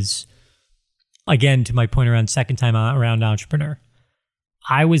because, again, to my point around second time around entrepreneur,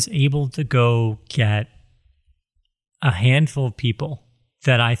 I was able to go get a handful of people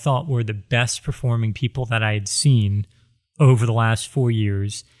that I thought were the best performing people that I had seen over the last 4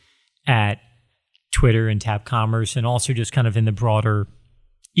 years at Twitter and Tap Commerce and also just kind of in the broader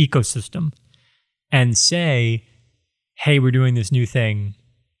ecosystem and say, hey, we're doing this new thing.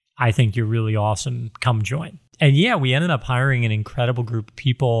 I think you're really awesome. Come join. And yeah, we ended up hiring an incredible group of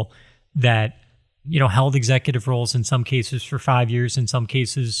people that, held executive roles in some cases for 5 years, in some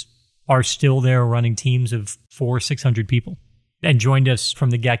cases are still there running teams of 400 or 600 people and joined us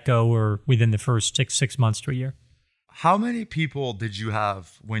from the get-go or within the first six months to a year. How many people did you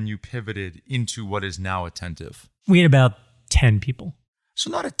have when you pivoted into what is now Attentive? We had about 10 people.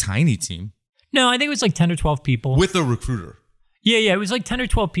 So not a tiny team. No, I think it was like 10 or 12 people. With a recruiter. Yeah, it was like 10 or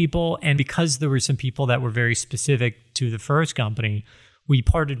 12 people. And because there were some people that were very specific to the first company, we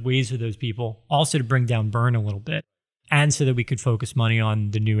parted ways with those people, also to bring down burn a little bit, and so that we could focus money on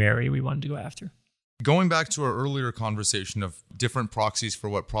the new area we wanted to go after. Going back to our earlier conversation of different proxies for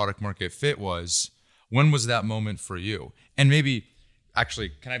what product market fit was, when was that moment for you? And maybe, actually,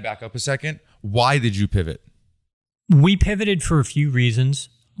 can I back up a second? Why did you pivot? We pivoted for a few reasons.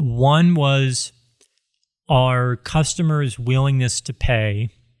 One was our customers' willingness to pay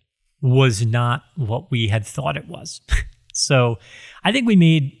was not what we had thought it was. So I think we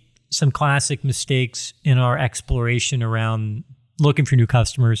made some classic mistakes in our exploration around looking for new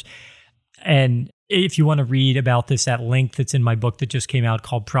customers. And if you want to read about this at length, it's in my book that just came out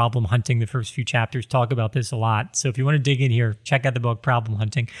called Problem Hunting. The first few chapters talk about this a lot. So if you want to dig in here, check out the book Problem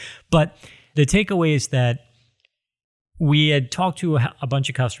Hunting. But the takeaway is that we had talked to a bunch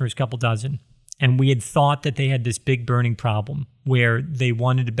of customers, a couple dozen, and we had thought that they had this big burning problem where they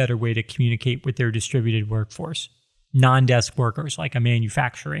wanted a better way to communicate with their distributed workforce, non-desk workers like a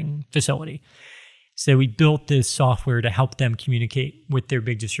manufacturing facility. So we built this software to help them communicate with their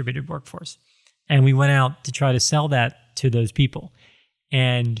big distributed workforce. And we went out to try to sell that to those people.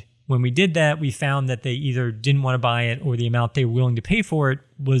 And when we did that, we found that they either didn't want to buy it or the amount they were willing to pay for it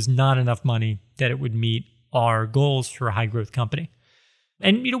was not enough money that it would meet our goals for a high growth company.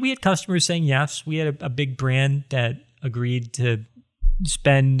 And, we had customers saying yes. We had a big brand that agreed to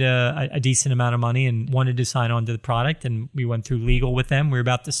spend a decent amount of money and wanted to sign on to the product. And we went through legal with them. We were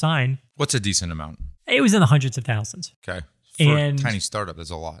about to sign. What's a decent amount? It was in the hundreds of thousands. Okay. For a tiny startup,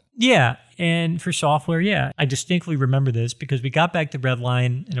 that's a lot. Yeah. And for software, yeah. I distinctly remember this because we got back to red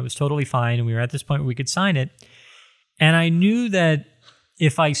line and it was totally fine. And we were at this point where we could sign it. And I knew that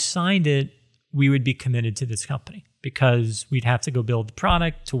if I signed it, we would be committed to this company because we'd have to go build the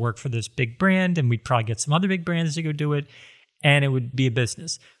product to work for this big brand. And we'd probably get some other big brands to go do it. And it would be a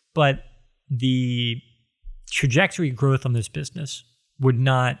business. But the trajectory of growth on this business would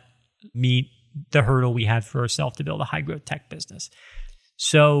not meet the hurdle we had for ourselves to build a high growth tech business.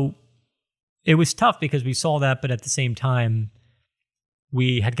 So it was tough because we saw that, but at the same time,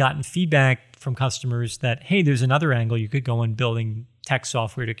 we had gotten feedback from customers that, hey, there's another angle you could go in building tech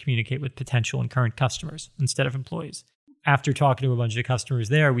software to communicate with potential and current customers instead of employees. After talking to a bunch of customers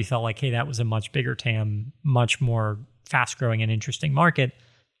there, we felt like, hey, that was a much bigger TAM, much more fast growing and interesting market.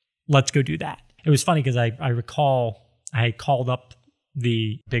 Let's go do that. It was funny because I recall I called up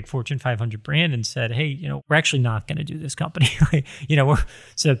the big Fortune 500 brand and said, hey, we're actually not going to do this company.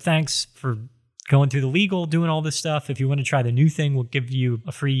 So thanks for going through the legal, doing all this stuff. If you want to try the new thing, we'll give you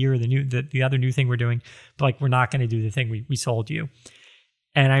a free year of the other new thing we're doing. But we're not going to do the thing we sold you.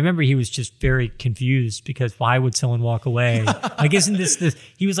 And I remember he was just very confused because why would someone walk away? Isn't this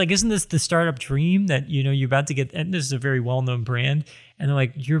the startup dream that, you're about to get, and this is a very well-known brand. And they're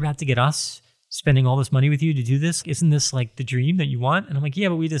like, you're about to get us spending all this money with you to do this? Isn't this like the dream that you want? And I'm like, yeah,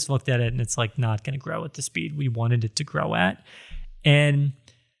 but we just looked at it and it's like not going to grow at the speed we wanted it to grow at. And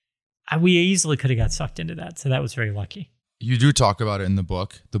we easily could have got sucked into that. So that was very lucky. You do talk about it in the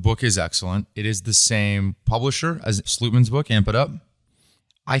book. The book is excellent. It is the same publisher as Slootman's book, Amp It Up.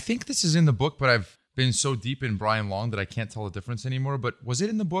 I think this is in the book, but I've been so deep in Brian Long that I can't tell the difference anymore. But was it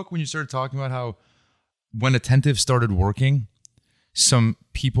in the book when you started talking about how when Attentive started working, some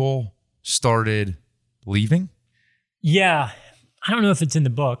people started leaving? Yeah. I don't know if it's in the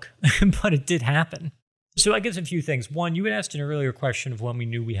book, but it did happen. So I guess a few things. One, you had asked an earlier question of when we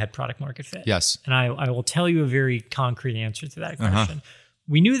knew we had product market fit. Yes. And I will tell you a very concrete answer to that question.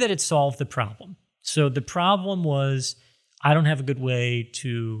 We knew that it solved the problem. So the problem was I don't have a good way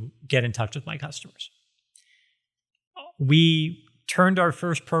to get in touch with my customers. We turned our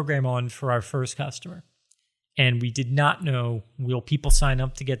first program on for our first customer. And we did not know, will people sign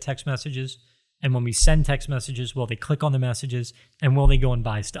up to get text messages? And when we send text messages, will they click on the messages? And will they go and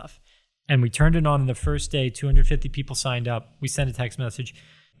buy stuff? And we turned it on the first day, 250 people signed up. We sent a text message.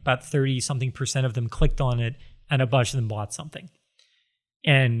 About 30-something% of them clicked on it, and a bunch of them bought something.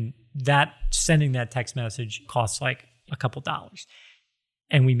 And sending that text message costs like a couple dollars.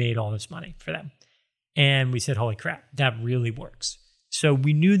 And we made all this money for them. And we said, holy crap, that really works. So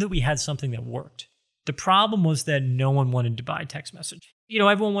we knew that we had something that worked. The problem was that no one wanted to buy text message.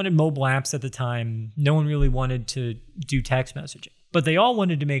 Everyone wanted mobile apps at the time. No one really wanted to do text messaging, but they all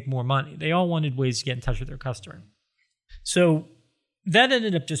wanted to make more money. They all wanted ways to get in touch with their customer. So that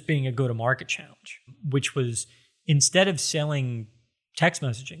ended up just being a go-to-market challenge, which was instead of selling text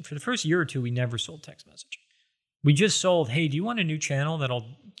messaging, for the first year or two, we never sold text messaging. We just sold, hey, do you want a new channel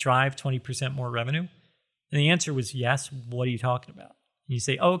that'll drive 20% more revenue? And the answer was yes. What are you talking about? And you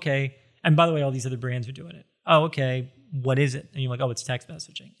say, oh, okay. And by the way, all these other brands are doing it. Oh, okay. What is it? And you're like, oh, it's text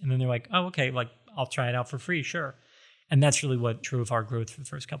messaging. And then they're like, oh, okay. I'll try it out for free. Sure. And that's really what drove our growth for the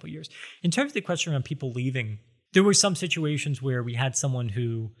first couple of years. In terms of the question around people leaving, there were some situations where we had someone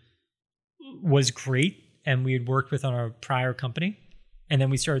who was great and we had worked with on our prior company. And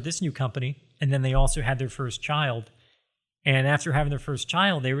then we started this new company. And then they also had their first child. And after having their first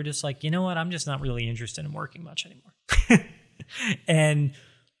child, they were just like, you know what? I'm just not really interested in working much anymore. And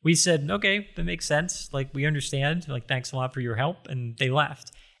we said, okay, that makes sense. We understand. Thanks a lot for your help. And they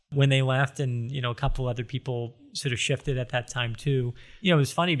left. When they left and, a couple other people sort of shifted at that time too, it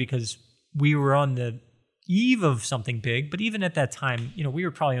was funny because we were on the eve of something big. But even at that time, we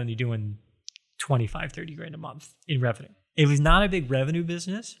were probably only doing 25, 30 grand a month in revenue. It was not a big revenue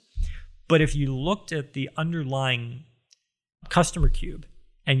business. But if you looked at the underlying customer cube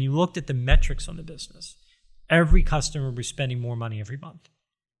and you looked at the metrics on the business, every customer was spending more money every month.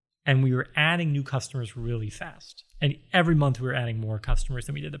 And we were adding new customers really fast. And every month we were adding more customers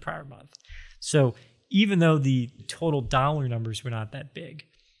than we did the prior month. So even though the total dollar numbers were not that big,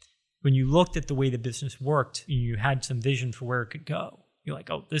 when you looked at the way the business worked and you had some vision for where it could go, you're like,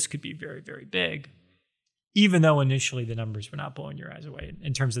 oh, this could be very, very big. Even though initially the numbers were not blowing your eyes away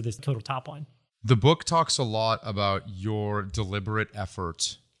in terms of this total top line. The book talks a lot about your deliberate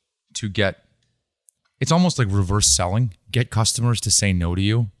effort to it's almost like reverse selling, get customers to say no to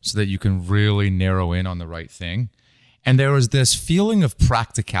you so that you can really narrow in on the right thing. And there was this feeling of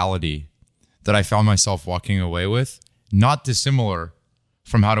practicality that I found myself walking away with, not dissimilar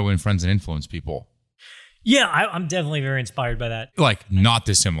from How to Win Friends and Influence People. Yeah, I'm definitely very inspired by that. Not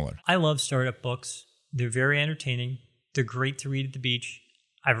dissimilar. I love startup books. They're very entertaining. They're great to read at the beach.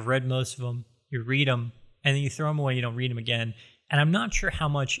 I've read most of them. You read them, and then you throw them away. You don't read them again. And I'm not sure how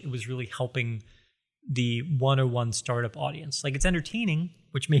much it was really helping the 101 startup audience. It's entertaining,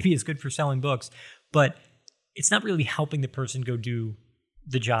 which maybe is good for selling books, but it's not really helping the person go do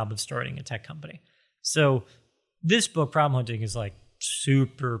the job of starting a tech company. So this book, Problem Hunting, is like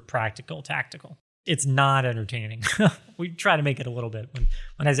super practical, tactical. It's not entertaining. We try to make it a little bit.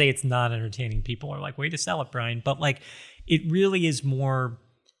 When I say it's not entertaining, people are like, way to sell it, Brian. But like, it really is more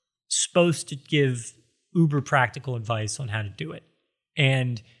supposed to give uber practical advice on how to do it.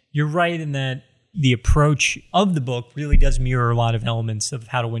 And you're right in that the approach of the book really does mirror a lot of elements of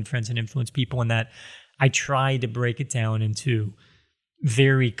How to Win Friends and Influence People, in that I try to break it down into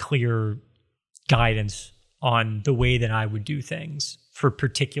very clear guidance on the way that I would do things for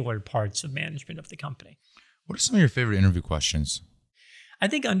particular parts of management of the company. What are some of your favorite interview questions? I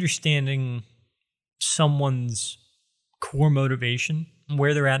think understanding someone's core motivation,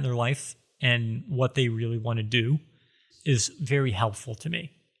 where they're at in their life, and what they really want to do is very helpful to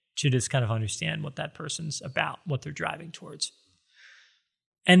me, to just kind of understand what that person's about, what they're driving towards.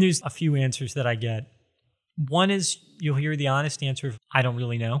 And there's a few answers that I get. One is you'll hear the honest answer of, I don't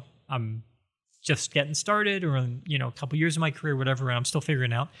really know. I'm just getting started, or a couple years of my career, whatever, and I'm still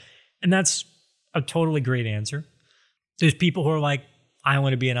figuring it out. And that's a totally great answer. There's people who are like, I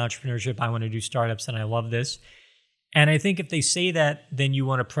want to be in entrepreneurship, I want to do startups, and I love this. And I think if they say that, then you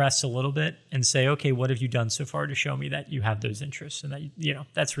want to press a little bit and say, okay, what have you done so far to show me that you have those interests, and that,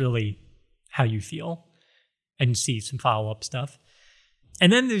 that's really how you feel, and see some follow-up stuff.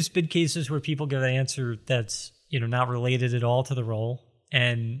 And then there's been cases where people give an answer that's, not related at all to the role.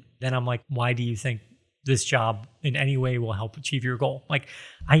 And then I'm like, why do you think this job in any way will help achieve your goal? Like,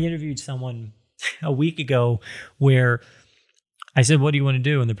 I interviewed someone a week ago where I said, what do you want to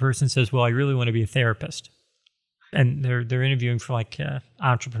do? And the person says, well, I really want to be a therapist. And they're interviewing for like a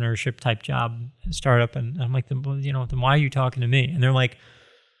entrepreneurship type job, startup. And I'm like, then why are you talking to me? And they're like,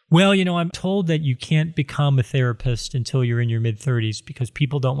 well, I'm told that you can't become a therapist until you're in your mid-30s because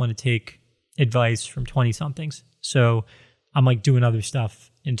people don't want to take advice from 20-somethings. So I'm like doing other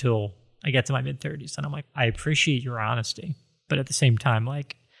stuff until I get to my mid-30s. And I'm like, I appreciate your honesty. But at the same time,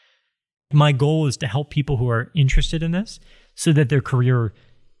 like, my goal is to help people who are interested in this so that their career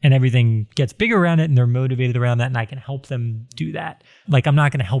and everything gets bigger around it and they're motivated around that, and I can help them do that. Like, I'm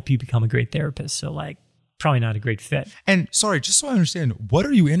not going to help you become a great therapist. So like, probably not a great fit. And sorry, just so I understand, what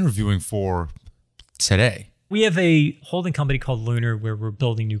are you interviewing for today? We have a holding company called Lunar where we're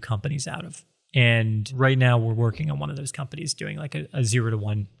building new companies out of. And right now we're working on one of those companies, doing like a 0 to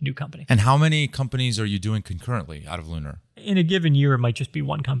 1 new company. And how many companies are you doing concurrently out of Lunar? In a given year, it might just be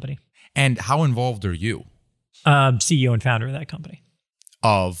one company. And how involved are you? CEO and founder of that company.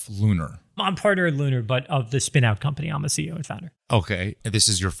 Of Lunar? I'm partner at Lunar, but of the spin-out company, I'm a CEO and founder. Okay. And this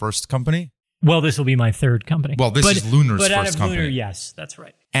is your first company? Well, this will be my third company. Well, this is Lunar's but first out of company. Lunar, yes, that's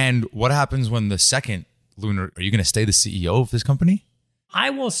right. And what happens when the second Lunar, are you going to stay the CEO of this company?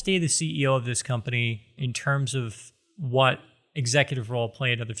 I will stay the CEO of this company. In terms of what executive role I'll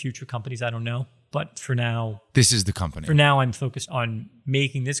play at other future companies, I don't know. But for now, this is the company. For now, I'm focused on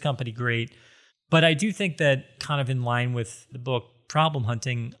making this company great. But I do think that, kind of in line with the book Problem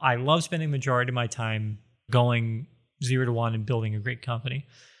Hunting, I love spending the majority of my time going 0 to 1 and building a great company.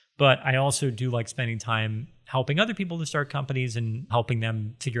 But I also do like spending time helping other people to start companies and helping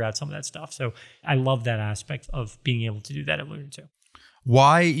them figure out some of that stuff. So I love that aspect of being able to do that at Lunar too.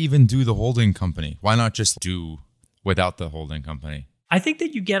 Why even do the holding company? Why not just do without the holding company? I think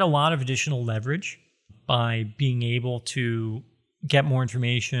that you get a lot of additional leverage by being able to get more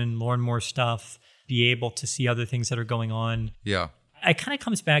information, learn more stuff, be able to see other things that are going on. Yeah. It kind of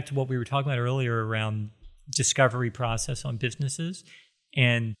comes back to what we were talking about earlier around discovery process on businesses,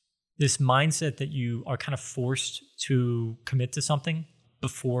 and this mindset that you are kind of forced to commit to something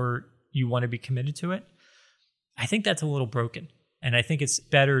before you want to be committed to it. I think that's a little broken. And I think it's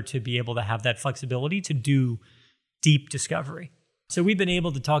better to be able to have that flexibility to do deep discovery. So we've been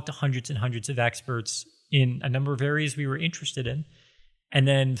able to talk to hundreds and hundreds of experts in a number of areas we were interested in, and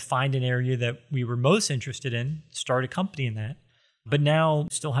then find an area that we were most interested in, start a company in that. But now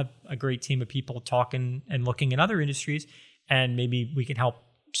still have a great team of people talking and looking in other industries, and maybe we can help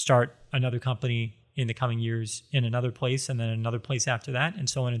start another company in the coming years in another place, and then another place after that, and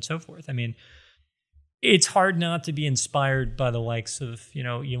so on and so forth. I mean, it's hard not to be inspired by the likes of,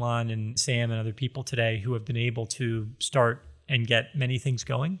 Elon and Sam and other people today who have been able to start and get many things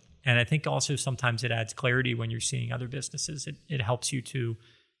going. And I think also sometimes it adds clarity when you're seeing other businesses. It helps you to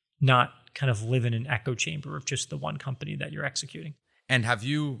not kind of live in an echo chamber of just the one company that you're executing. And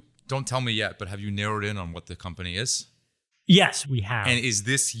don't tell me yet, but have you narrowed in on what the company is? Yes, we have. And is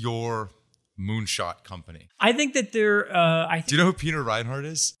this your moonshot company? I think that do you know who Peter Reinhardt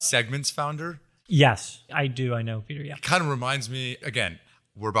is? Segment's founder? Yes, I do. I know Peter, yeah. It kind of reminds me, again,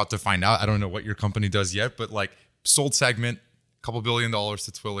 we're about to find out. I don't know what your company does yet, but like sold Segment, couple $1 billion to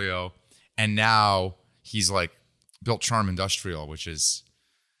Twilio, and now he's like built Charm Industrial, which is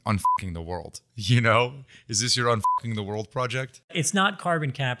unfucking the world. You know, is this your unfucking the world project? It's not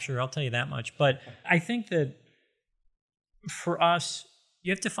carbon capture, I'll tell you that much. But I think that for us,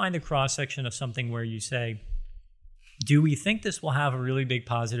 you have to find the cross section of something where you say, do we think this will have a really big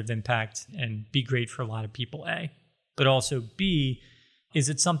positive impact and be great for a lot of people, A? But also, B, is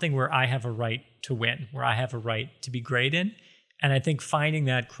it something where I have a right to win, where I have a right to be great in? And I think finding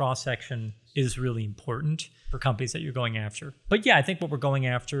that cross section is really important for companies that you're going after. But yeah, I think what we're going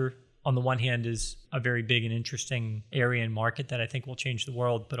after on the one hand is a very big and interesting area and market that I think will change the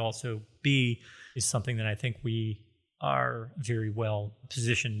world, but also B is something that I think we are very well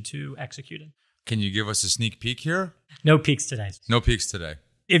positioned to execute in. Can you give us a sneak peek here? No peeks today. No peeks today.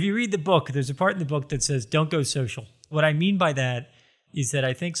 If you read the book, there's a part in the book that says, don't go social. What I mean by that is that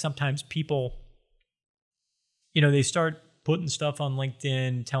I think sometimes people, they start putting stuff on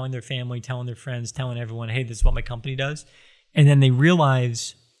LinkedIn, telling their family, telling their friends, telling everyone, hey, this is what my company does. And then they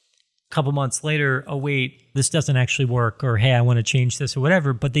realize a couple months later, oh, wait, this doesn't actually work, or hey, I want to change this or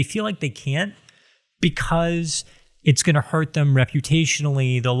whatever. But they feel like they can't because it's going to hurt them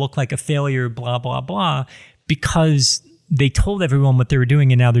reputationally. They'll look like a failure, blah, blah, blah, because they told everyone what they were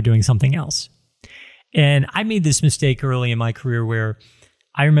doing and now they're doing something else. And I made this mistake early in my career where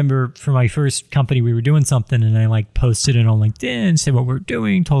I remember for my first company, we were doing something and I posted it on LinkedIn, said what we're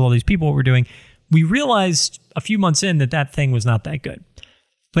doing, told all these people what we're doing. We realized a few months in that thing was not that good.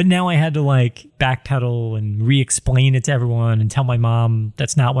 But now I had to backpedal and re-explain it to everyone and tell my mom,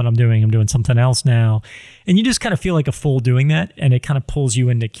 that's not what I'm doing something else now. And you just kind of feel like a fool doing that. And it kind of pulls you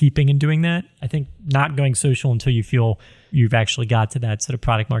into keeping and doing that. I think not going social until you feel you've actually got to that sort of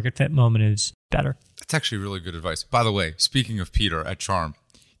product market fit moment is better. That's actually really good advice. By the way, speaking of Peter at Charm,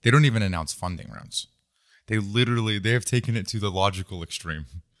 they don't even announce funding rounds. They have taken it to the logical extreme.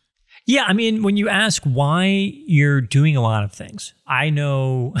 Yeah, I mean, when you ask why you're doing a lot of things, I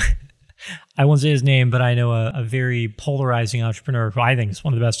know, I won't say his name, but I know a very polarizing entrepreneur who I think is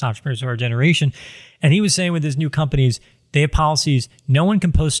one of the best entrepreneurs of our generation. And he was saying with his new companies, they have policies. No one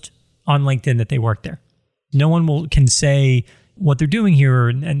can post on LinkedIn that they work there. No one can say what they're doing here,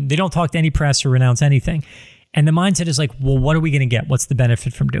 and they don't talk to any press or announce anything. And the mindset is like, well, what are we going to get? What's the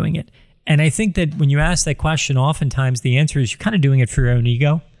benefit from doing it? And I think that when you ask that question, oftentimes the answer is you're kind of doing it for your own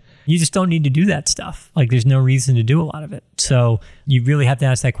ego. You just don't need to do that stuff. There's no reason to do a lot of it. So you really have to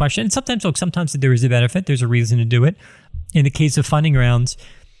ask that question. And sometimes there is a benefit. There's a reason to do it. In the case of funding rounds,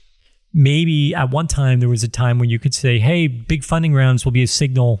 maybe at one time there was a time when you could say, hey, big funding rounds will be a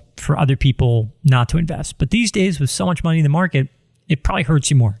signal for other people not to invest. But these days with so much money in the market, it probably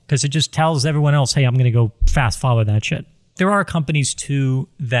hurts you more because it just tells everyone else, hey, I'm going to go fast follow that shit. There are companies too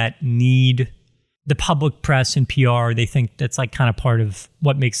that need the public press and PR. They think that's kind of part of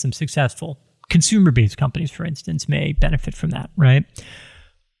what makes them successful. Consumer-based companies, for instance, may benefit from that, right?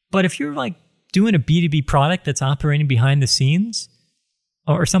 But if you're doing a B2B product that's operating behind the scenes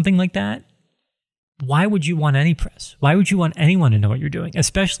or something like that, why would you want any press? Why would you want anyone to know what you're doing?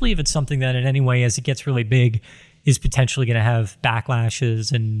 Especially if it's something that in any way, as it gets really big, is potentially going to have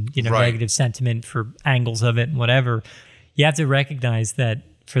backlashes and Right. negative sentiment for angles of it and whatever. You have to recognize that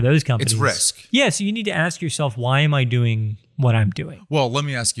for those companies, It's risk. Yeah, so you need to ask yourself, why am I doing what I'm doing? Well, let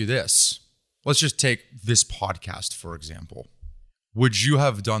me ask you this. Let's just take this podcast, for example. Would you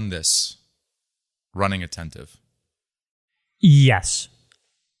have done this running Attentive? Yes.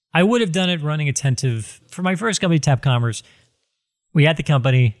 I would have done it running Attentive. For my first company, Tap Commerce, we had the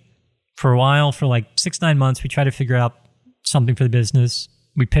company for a while, for 6-9 months. We tried to figure out something for the business.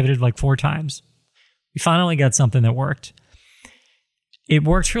 We pivoted 4 times. We finally got something that worked. It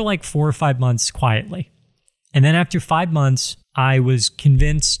worked for 4 or 5 months quietly. And then after 5 months, I was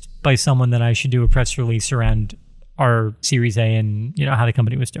convinced by someone that I should do a press release around our Series A and, how the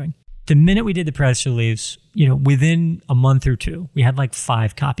company was doing. The minute we did the press release, within a month or two, we had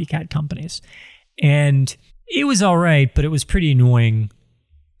 5 copycat companies. And it was all right, but it was pretty annoying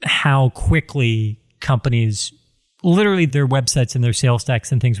how quickly companies, literally their websites and their sales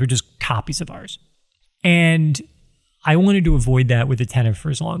decks and things were just copies of ours. And I wanted to avoid that with Attentive for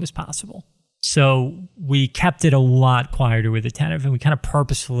as long as possible. So we kept it a lot quieter with Attentive, and we kind of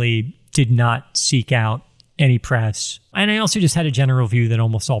purposefully did not seek out any press. And I also just had a general view that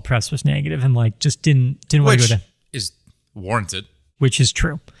almost all press was negative and just didn't want to go to. Is warranted. Which is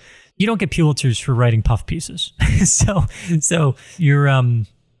true. You don't get Pulitzers for writing puff pieces. so you're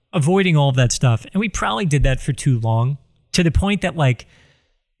avoiding all of that stuff. And we probably did that for too long, to the point that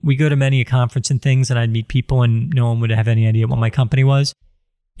we go to many a conference and things, and I'd meet people and no one would have any idea what my company was.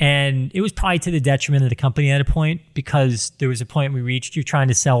 And it was probably to the detriment of the company at a point, because there was a point we reached, you're trying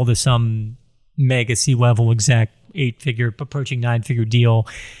to sell to some mega C-level exec, 8-figure, approaching 9-figure deal,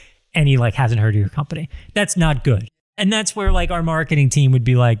 and he like hasn't heard of your company. That's not good. And that's where like our marketing team would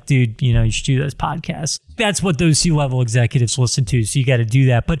be like, dude, you know, you should do those podcasts. That's what those C-level executives listen to. So you got to do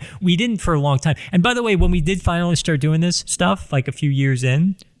that. But we didn't for a long time. And by the way, when we did finally start doing this stuff, like a few years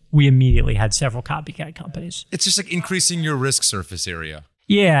in, we immediately had several copycat companies. It's just like increasing your risk surface area.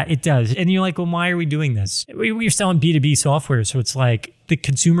 Yeah, it does. And you're like, well, why are we doing this? We're selling B2B software. So it's like the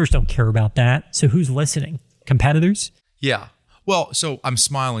consumers don't care about that. So who's listening? Competitors? Yeah. Well, so I'm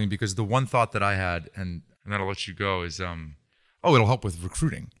smiling because the one thought that I had, and then I'll let you go, is, it'll help with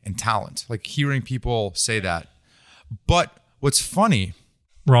recruiting and talent. Like hearing people say that. But what's funny.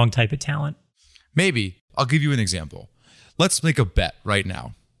 Wrong type of talent. Maybe. I'll give you an example. Let's make a bet right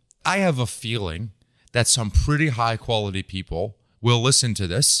now. I have a feeling that some pretty high quality people will listen to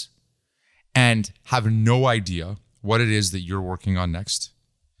this and have no idea what it is that you're working on next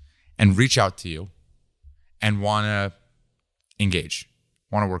and reach out to you and want to engage,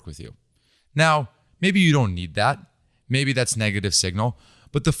 want to work with you. Now, maybe you don't need that. Maybe that's negative signal.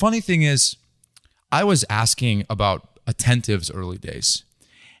 But the funny thing is, I was asking about Attentive's early days.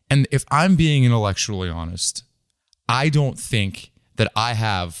 And if I'm being intellectually honest, I don't think that I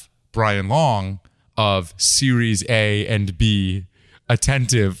have Brian Long of Series A and B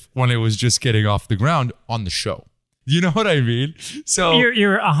Attentive when it was just getting off the ground on the show. You know what I mean? So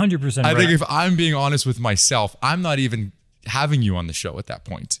you're 100% I right. think if I'm being honest with myself, I'm not even having you on the show at that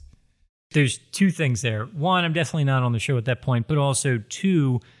point. There's two things there. One, I'm definitely not on the show at that point, but also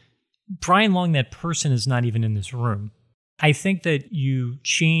two, Brian Long, that person, is not even in this room. I think that you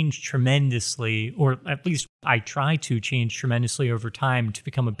change tremendously, or at least I try to change tremendously over time to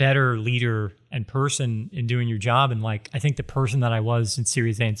become a better leader and person in doing your job. And like, I think the person that I was in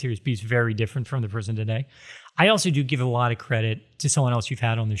Series A and Series B is very different from the person today. I also do give a lot of credit to someone else you've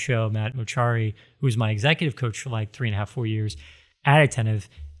had on the show, Matt Mochari, who was my executive coach for like 3.5, 4 years at Attentive.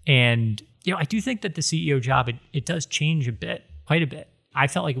 And, you know, I do think that the CEO job, it does change a bit, quite a bit. I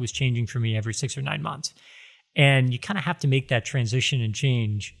felt like it was changing for me every 6 or 9 months. And you kind of have to make that transition and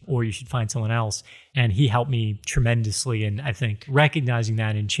change, or you should find someone else. And he helped me tremendously. And I think recognizing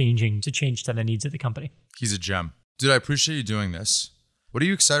that and changing to change to the needs of the company. He's a gem. Dude, I appreciate you doing this. What are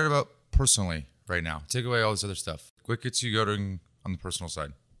you excited about personally right now? Take away all this other stuff. What gets you going on the personal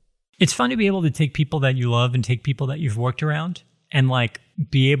side? It's fun to be able to take people that you love and take people that you've worked around and like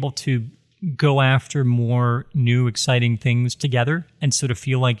be able to go after more new, exciting things together and sort of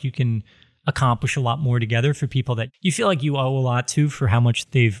feel like you can accomplish a lot more together for people that you feel like you owe a lot to for how much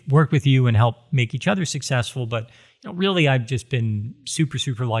they've worked with you and helped make each other successful. But you know, really, I've just been super,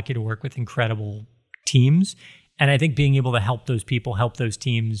 super lucky to work with incredible teams. And I think being able to help those people, help those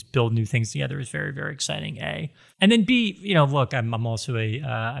teams build new things together is very, very exciting, A. And then B, you know, look, I'm also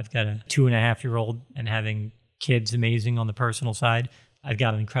I've got a 2.5-year-old, and having kids amazing on the personal side. I've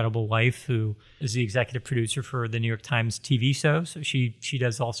got an incredible wife who is the executive producer for the New York Times TV show. So she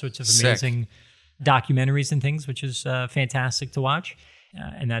does all sorts of amazing documentaries and things, which is fantastic to watch.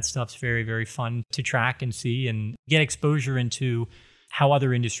 And that stuff's very, very fun to track and see and get exposure into how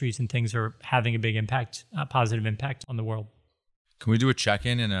other industries and things are having a big impact, a positive impact on the world. Can we do a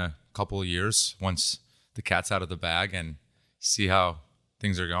check-in in a couple of years once the cat's out of the bag and see how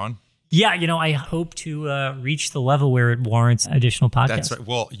things are going? Yeah, you know, I hope to reach the level where it warrants additional podcasts. That's right.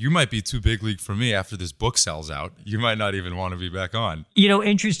 Well, you might be too big league for me after this book sells out. You might not even want to be back on. You know,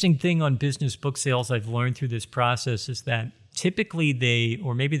 interesting thing on business book sales I've learned through this process is that typically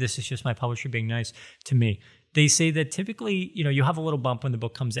or maybe this is just my publisher being nice to me, they say that typically, you know, you have a little bump when the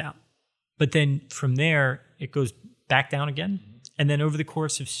book comes out. But then from there, it goes back down again. And then over the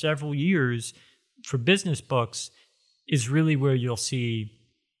course of several years for business books is really where you'll see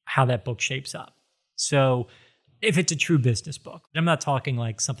how that book shapes up. So if it's a true business book, I'm not talking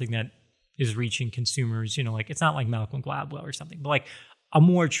like something that is reaching consumers, you know, like it's not like Malcolm Gladwell or something, but like a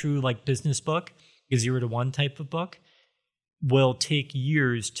more true like business book, a 0 to 1 type of book, will take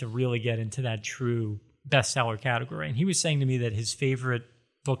years to really get into that true bestseller category. And he was saying to me that his favorite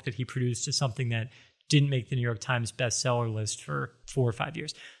book that he produced is something that didn't make the New York Times bestseller list for 4 or 5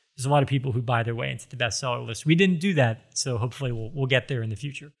 years. There's a lot of people who buy their way into the bestseller list. We didn't do that, so hopefully we'll get there in the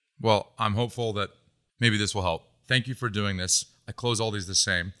future. Well, I'm hopeful that maybe this will help. Thank you for doing this. I close all these the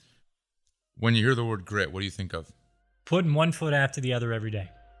same. When you hear the word grit, what do you think of? Putting one foot after the other every day.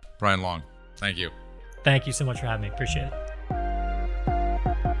 Brian Long, thank you. Thank you so much for having me. Appreciate it.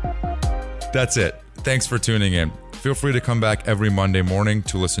 That's it. Thanks for tuning in. Feel free to come back every Monday morning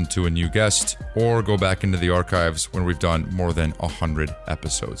to listen to a new guest, or go back into the archives when we've done more than 100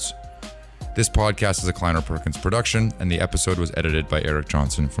 episodes. This podcast is a Kleiner Perkins production, and the episode was edited by Eric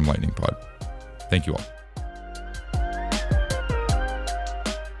Johnson from Lightning Pod. Thank you all.